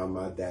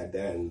 mama, dad,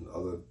 and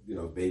other,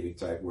 baby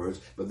type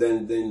words, but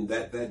then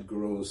that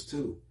grows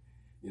too,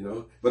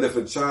 But if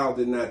a child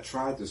did not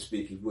try to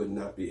speak, he would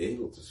not be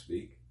able to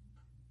speak.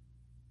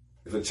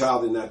 If a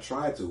child did not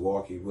try to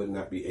walk, he would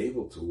not be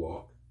able to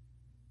walk.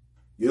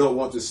 You don't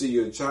want to see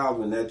your child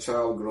when that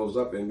child grows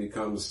up and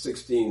becomes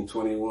 16,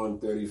 21,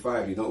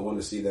 35. You don't want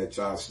to see that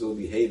child still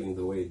behaving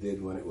the way it did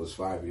when it was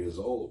 5 years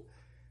old.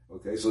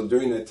 Okay, so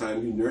during that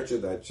time, you nurture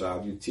that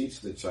child, you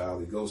teach the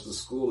child, he goes to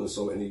school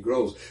and he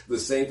grows. The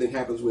same thing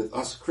happens with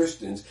us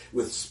Christians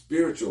with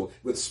spiritual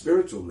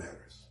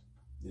matters.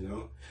 You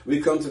know,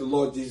 we come to the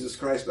Lord Jesus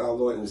Christ, our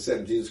Lord, and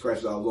accept Jesus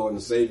Christ, our Lord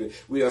and Savior.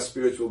 We are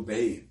spiritual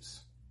babes.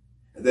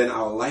 And then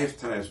our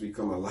lifetimes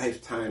become a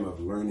lifetime of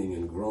learning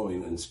and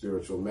growing in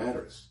spiritual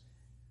matters.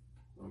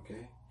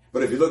 Okay?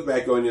 But if you look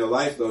back on your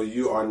life, though,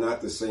 you are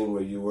not the same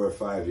way you were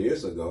 5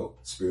 years ago,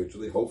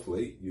 spiritually.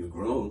 Hopefully, you've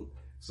grown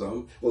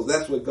some. Well,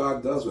 that's what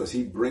God does with us.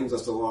 He brings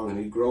us along and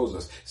he grows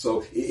us.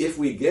 So if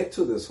we get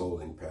to this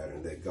holding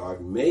pattern that God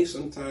may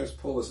sometimes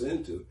pull us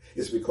into,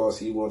 it's because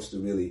he wants to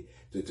really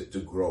to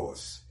grow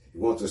us. He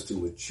wants us to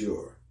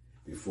mature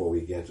before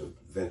we get to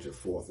venture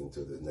forth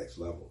into the next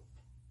level.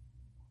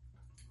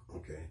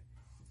 Okay,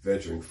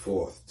 venturing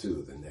forth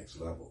to the next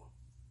level.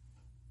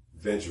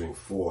 Venturing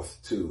forth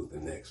to the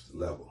next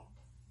level.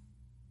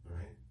 All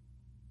right.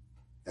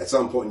 At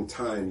some point in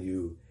time,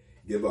 you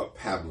give up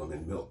pablum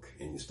and milk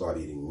and you start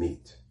eating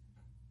meat.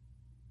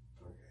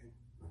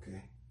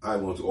 Okay. I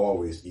want to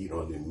always eat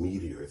on the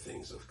meatier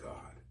things of God.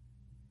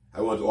 I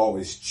want to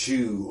always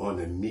chew on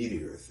the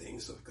meatier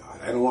things of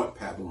God. I don't want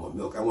pablum or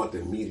milk. I want the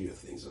meatier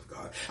things of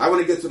God. I want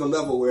to get to the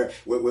level where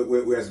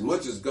as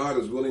much as God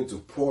is willing to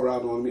pour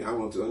out on me, I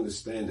want to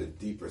understand the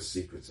deeper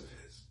secrets of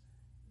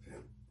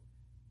him.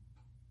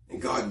 And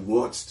God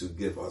wants to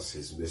give us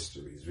his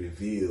mysteries,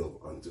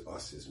 reveal unto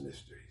us his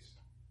mysteries.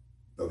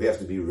 But we have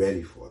to be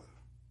ready for them.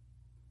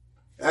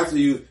 After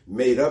you've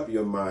made up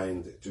your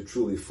mind to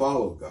truly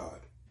follow God,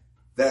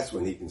 that's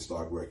when he can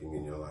start working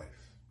in your life.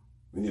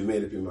 When you've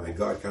made up your mind,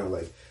 God kind of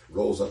like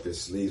rolls up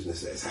his sleeves and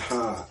says,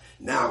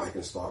 now I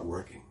can start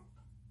working.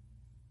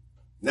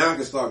 Now I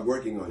can start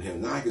working on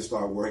him. Now I can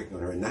start working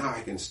on her. Now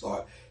I can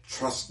start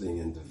trusting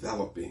and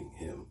developing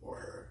him or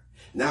her.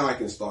 Now I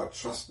can start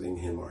trusting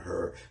him or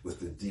her with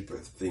the deeper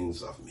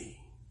things of me.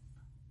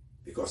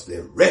 Because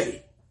they're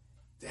ready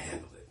to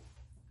handle it.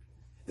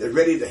 They're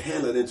ready to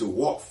handle it and to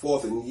walk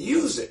forth and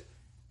use it.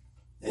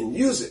 And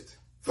use it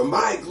for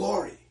my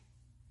glory.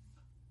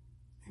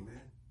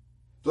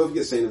 Don't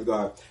forget, saint of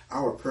God,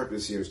 our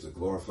purpose here is to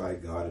glorify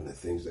God in the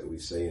things that we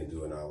say and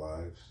do in our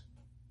lives.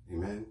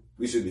 Amen.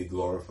 We should be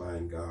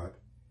glorifying God,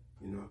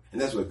 and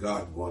that's what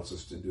God wants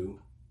us to do.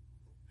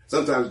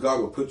 Sometimes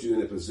God will put you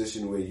in a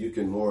position where you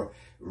can more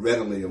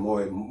readily or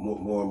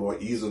more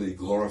easily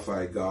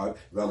glorify God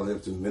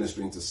relative to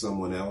ministering to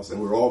someone else.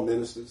 And we're all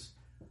ministers.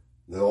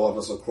 Not all of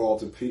us are called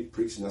to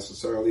preach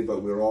necessarily,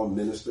 but we're all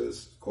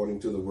ministers according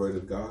to the word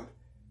of God.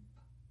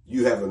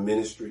 You have a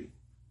ministry.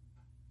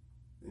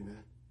 Amen.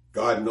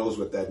 God knows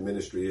what that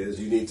ministry is.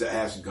 You need to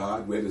ask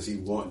God, where does he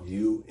want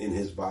you in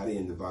his body,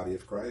 in the body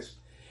of Christ?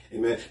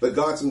 Amen. But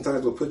God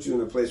sometimes will put you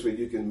in a place where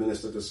you can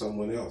minister to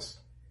someone else.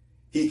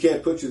 He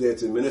can't put you there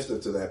to minister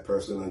to that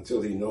person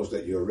until he knows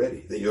that you're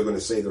ready, that you're going to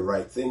say the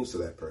right things to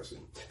that person,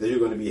 that you're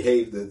going to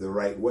behave the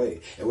right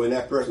way. And when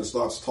that person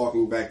starts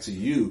talking back to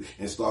you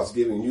and starts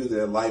giving you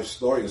their life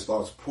story and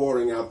starts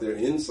pouring out their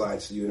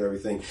insights to you and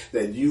everything,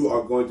 that you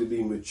are going to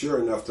be mature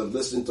enough to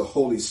listen to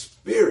Holy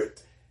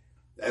Spirit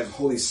as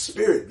Holy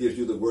Spirit gives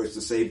you the words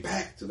to say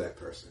back to that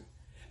person.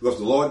 Because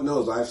the Lord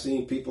knows, I've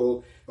seen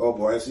people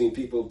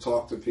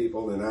talk to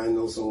people, and I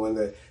know someone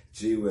that,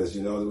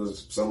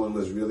 someone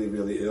was really,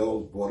 really ill,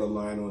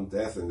 borderline on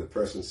death, and the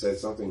person said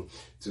something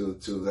to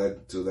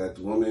that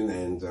woman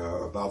and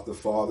about the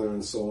father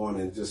and so on,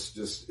 and it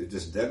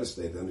just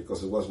devastated them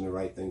because it wasn't the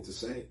right thing to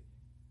say.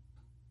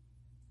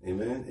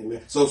 Amen?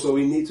 Amen. So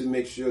we need to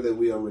make sure that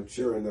we are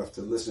mature enough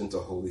to listen to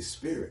Holy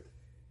Spirit.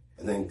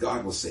 And then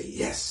God will say,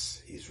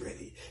 yes, he's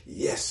ready.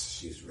 Yes,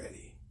 she's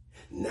ready.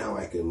 Now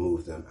I can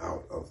move them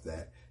out of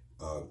that,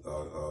 out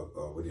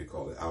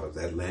of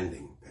that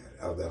landing pattern,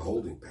 out of that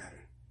holding pattern.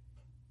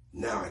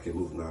 Now I can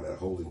move them out of that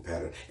holding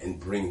pattern and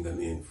bring them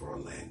in for a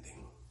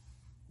landing.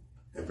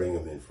 Okay?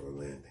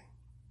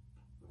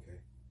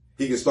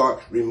 He can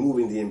start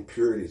removing the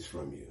impurities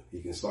from you.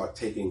 He can start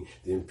taking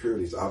the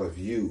impurities out of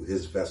you,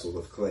 his vessel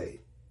of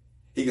clay.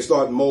 He can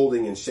start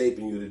molding and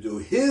shaping you to do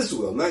his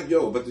will, not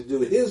your, but to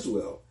do his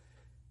will.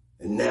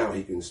 And now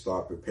he can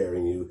start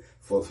preparing you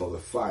for the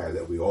fire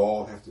that we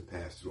all have to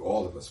pass through.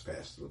 All of us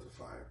pass through the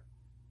fire.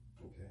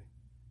 Okay?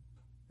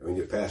 And when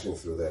you're passing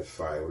through that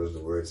fire, what does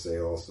the word say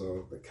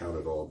also? But count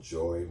it all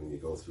joy when you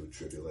go through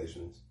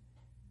tribulations.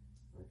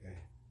 Okay?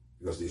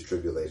 Because these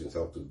tribulations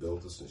help to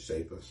build us and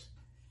shape us.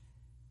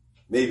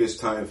 Maybe it's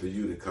time for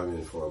you to come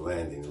in for a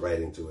landing right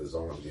into his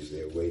arms. He's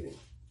there waiting.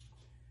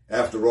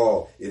 After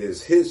all, it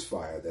is his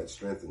fire that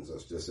strengthens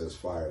us, just as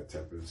fire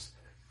tempers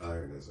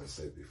iron, as I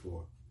said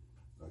before.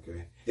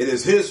 Okay. It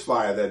is his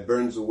fire that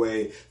burns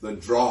away the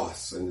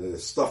dross and the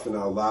stuff in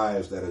our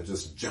lives that are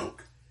just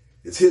junk.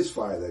 It's his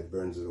fire that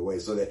burns it away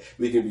so that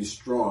we can be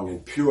strong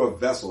and pure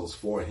vessels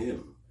for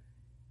him.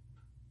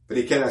 But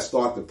he cannot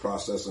start the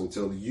process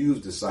until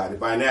you've decided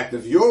by an act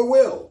of your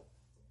will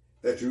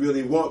that you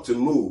really want to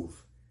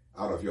move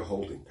out of your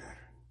holding pattern.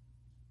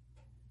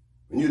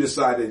 When you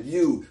decide that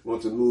you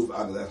want to move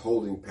out of that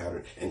holding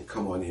pattern and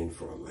come on in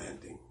for a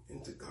landing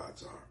into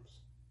God's arms.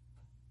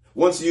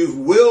 Once you've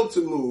willed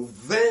to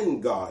move, then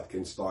God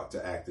can start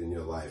to act in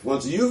your life.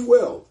 Once you've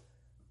willed,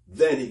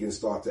 then he can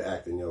start to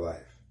act in your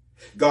life.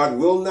 God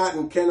will not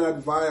and cannot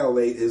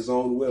violate his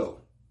own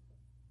will.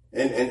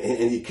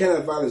 And he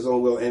cannot violate his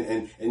own will.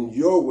 And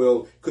your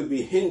will could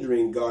be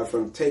hindering God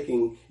from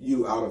taking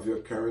you out of your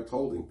current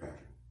holding pattern.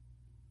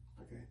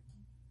 Okay?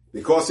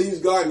 Because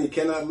he's God and he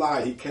cannot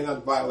lie. He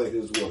cannot violate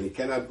his will. He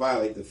cannot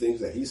violate the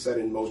things that he set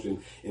in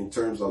motion in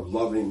terms of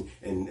loving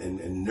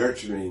and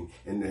nurturing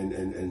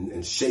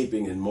and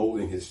shaping and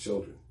molding his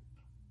children.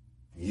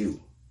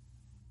 You.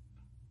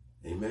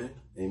 Amen.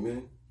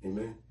 Amen.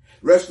 Amen.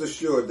 Rest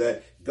assured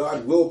that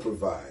God will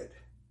provide.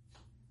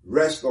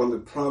 Rest on the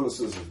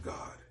promises of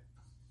God,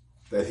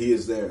 that he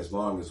is there as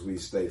long as we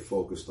stay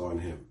focused on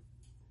him.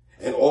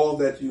 And all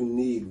that you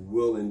need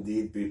will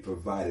indeed be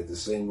provided the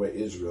same way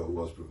Israel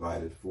was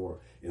provided for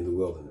in the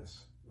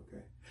wilderness.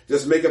 Okay?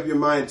 Just make up your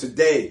mind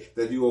today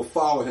that you will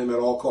follow him at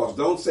all costs.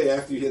 Don't say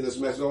after you hear this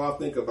message, I'll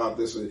think about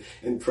this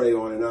and pray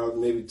on it. I'll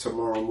maybe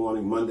tomorrow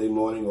morning, Monday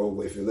morning,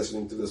 or if you're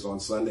listening to this on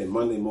Sunday,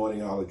 Monday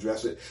morning I'll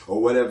address it,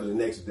 or whatever the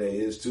next day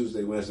is,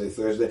 Tuesday, Wednesday,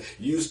 Thursday.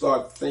 You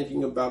start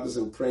thinking about this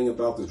and praying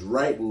about this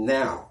right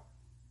now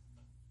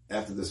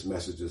after this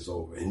message is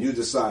over. And you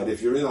decide,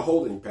 if you're in a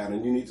holding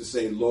pattern, you need to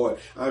say, Lord,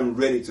 I'm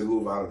ready to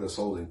move out of this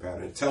holding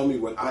pattern. Tell me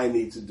what I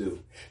need to do.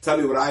 Tell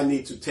me what I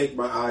need to take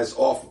my eyes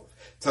off of.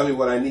 Tell me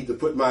what I need to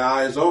put my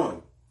eyes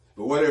on.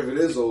 But whatever it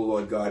is, oh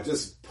Lord God,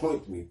 just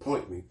point me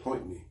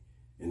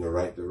in the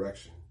right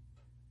direction.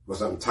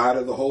 Because I'm tired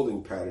of the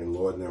holding pattern,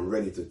 Lord, and I'm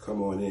ready to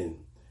come on in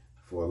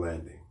for a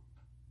landing.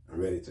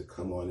 I'm ready to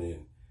come on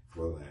in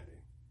for a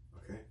landing.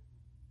 Okay?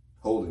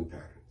 Holding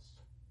patterns.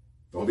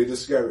 Don't be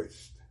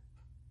discouraged.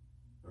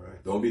 All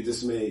right? Don't be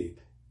dismayed.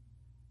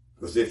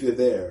 Because if you're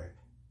there,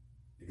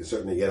 you can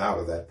certainly get out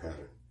of that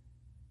pattern.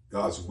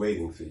 God's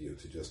waiting for you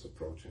to just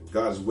approach him.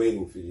 God's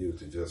waiting for you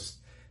to just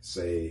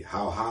say,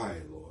 how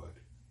high, Lord?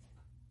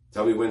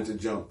 Tell me when to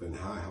jump and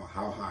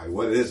how high.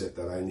 What is it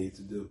that I need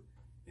to do?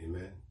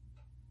 Amen.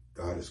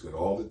 God is good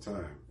all the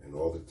time. And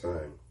all the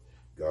time,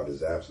 God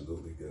is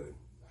absolutely good.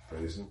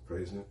 Praise him,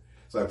 praise him.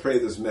 So I pray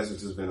this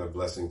message has been a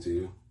blessing to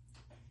you.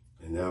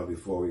 And now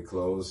before we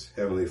close,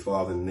 Heavenly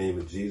Father, in the name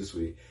of Jesus,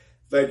 we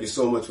thank you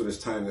so much for this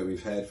time that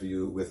we've had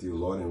with you,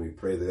 Lord. And we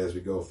pray that as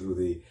we go through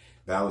the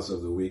balance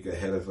of the week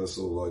ahead of us,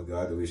 oh Lord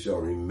God, that we shall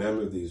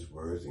remember these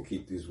words and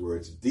keep these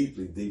words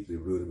deeply, deeply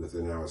rooted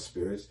within our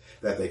spirits,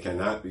 that they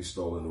cannot be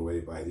stolen away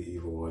by the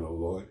evil one, oh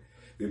Lord.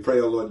 We pray,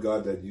 oh Lord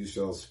God, that you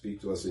shall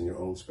speak to us in your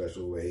own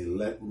special way.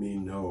 Let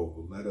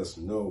us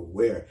know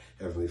where,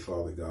 Heavenly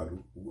Father God,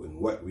 and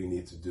what we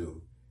need to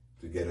do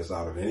to get us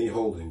out of any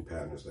holding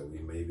patterns that we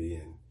may be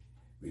in.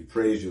 We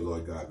praise you,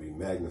 Lord God. We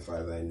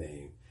magnify thy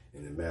name.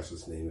 In the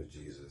matchless name of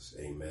Jesus,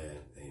 amen,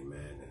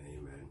 amen, and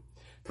amen.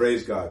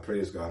 Praise God,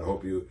 praise God. I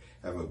hope you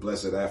have a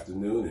blessed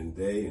afternoon and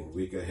day and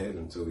week ahead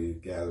until we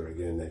gather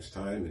again next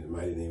time in the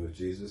mighty name of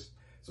Jesus.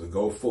 So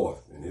go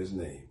forth in his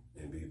name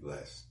and be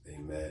blessed.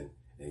 Amen,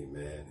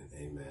 amen, and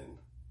amen.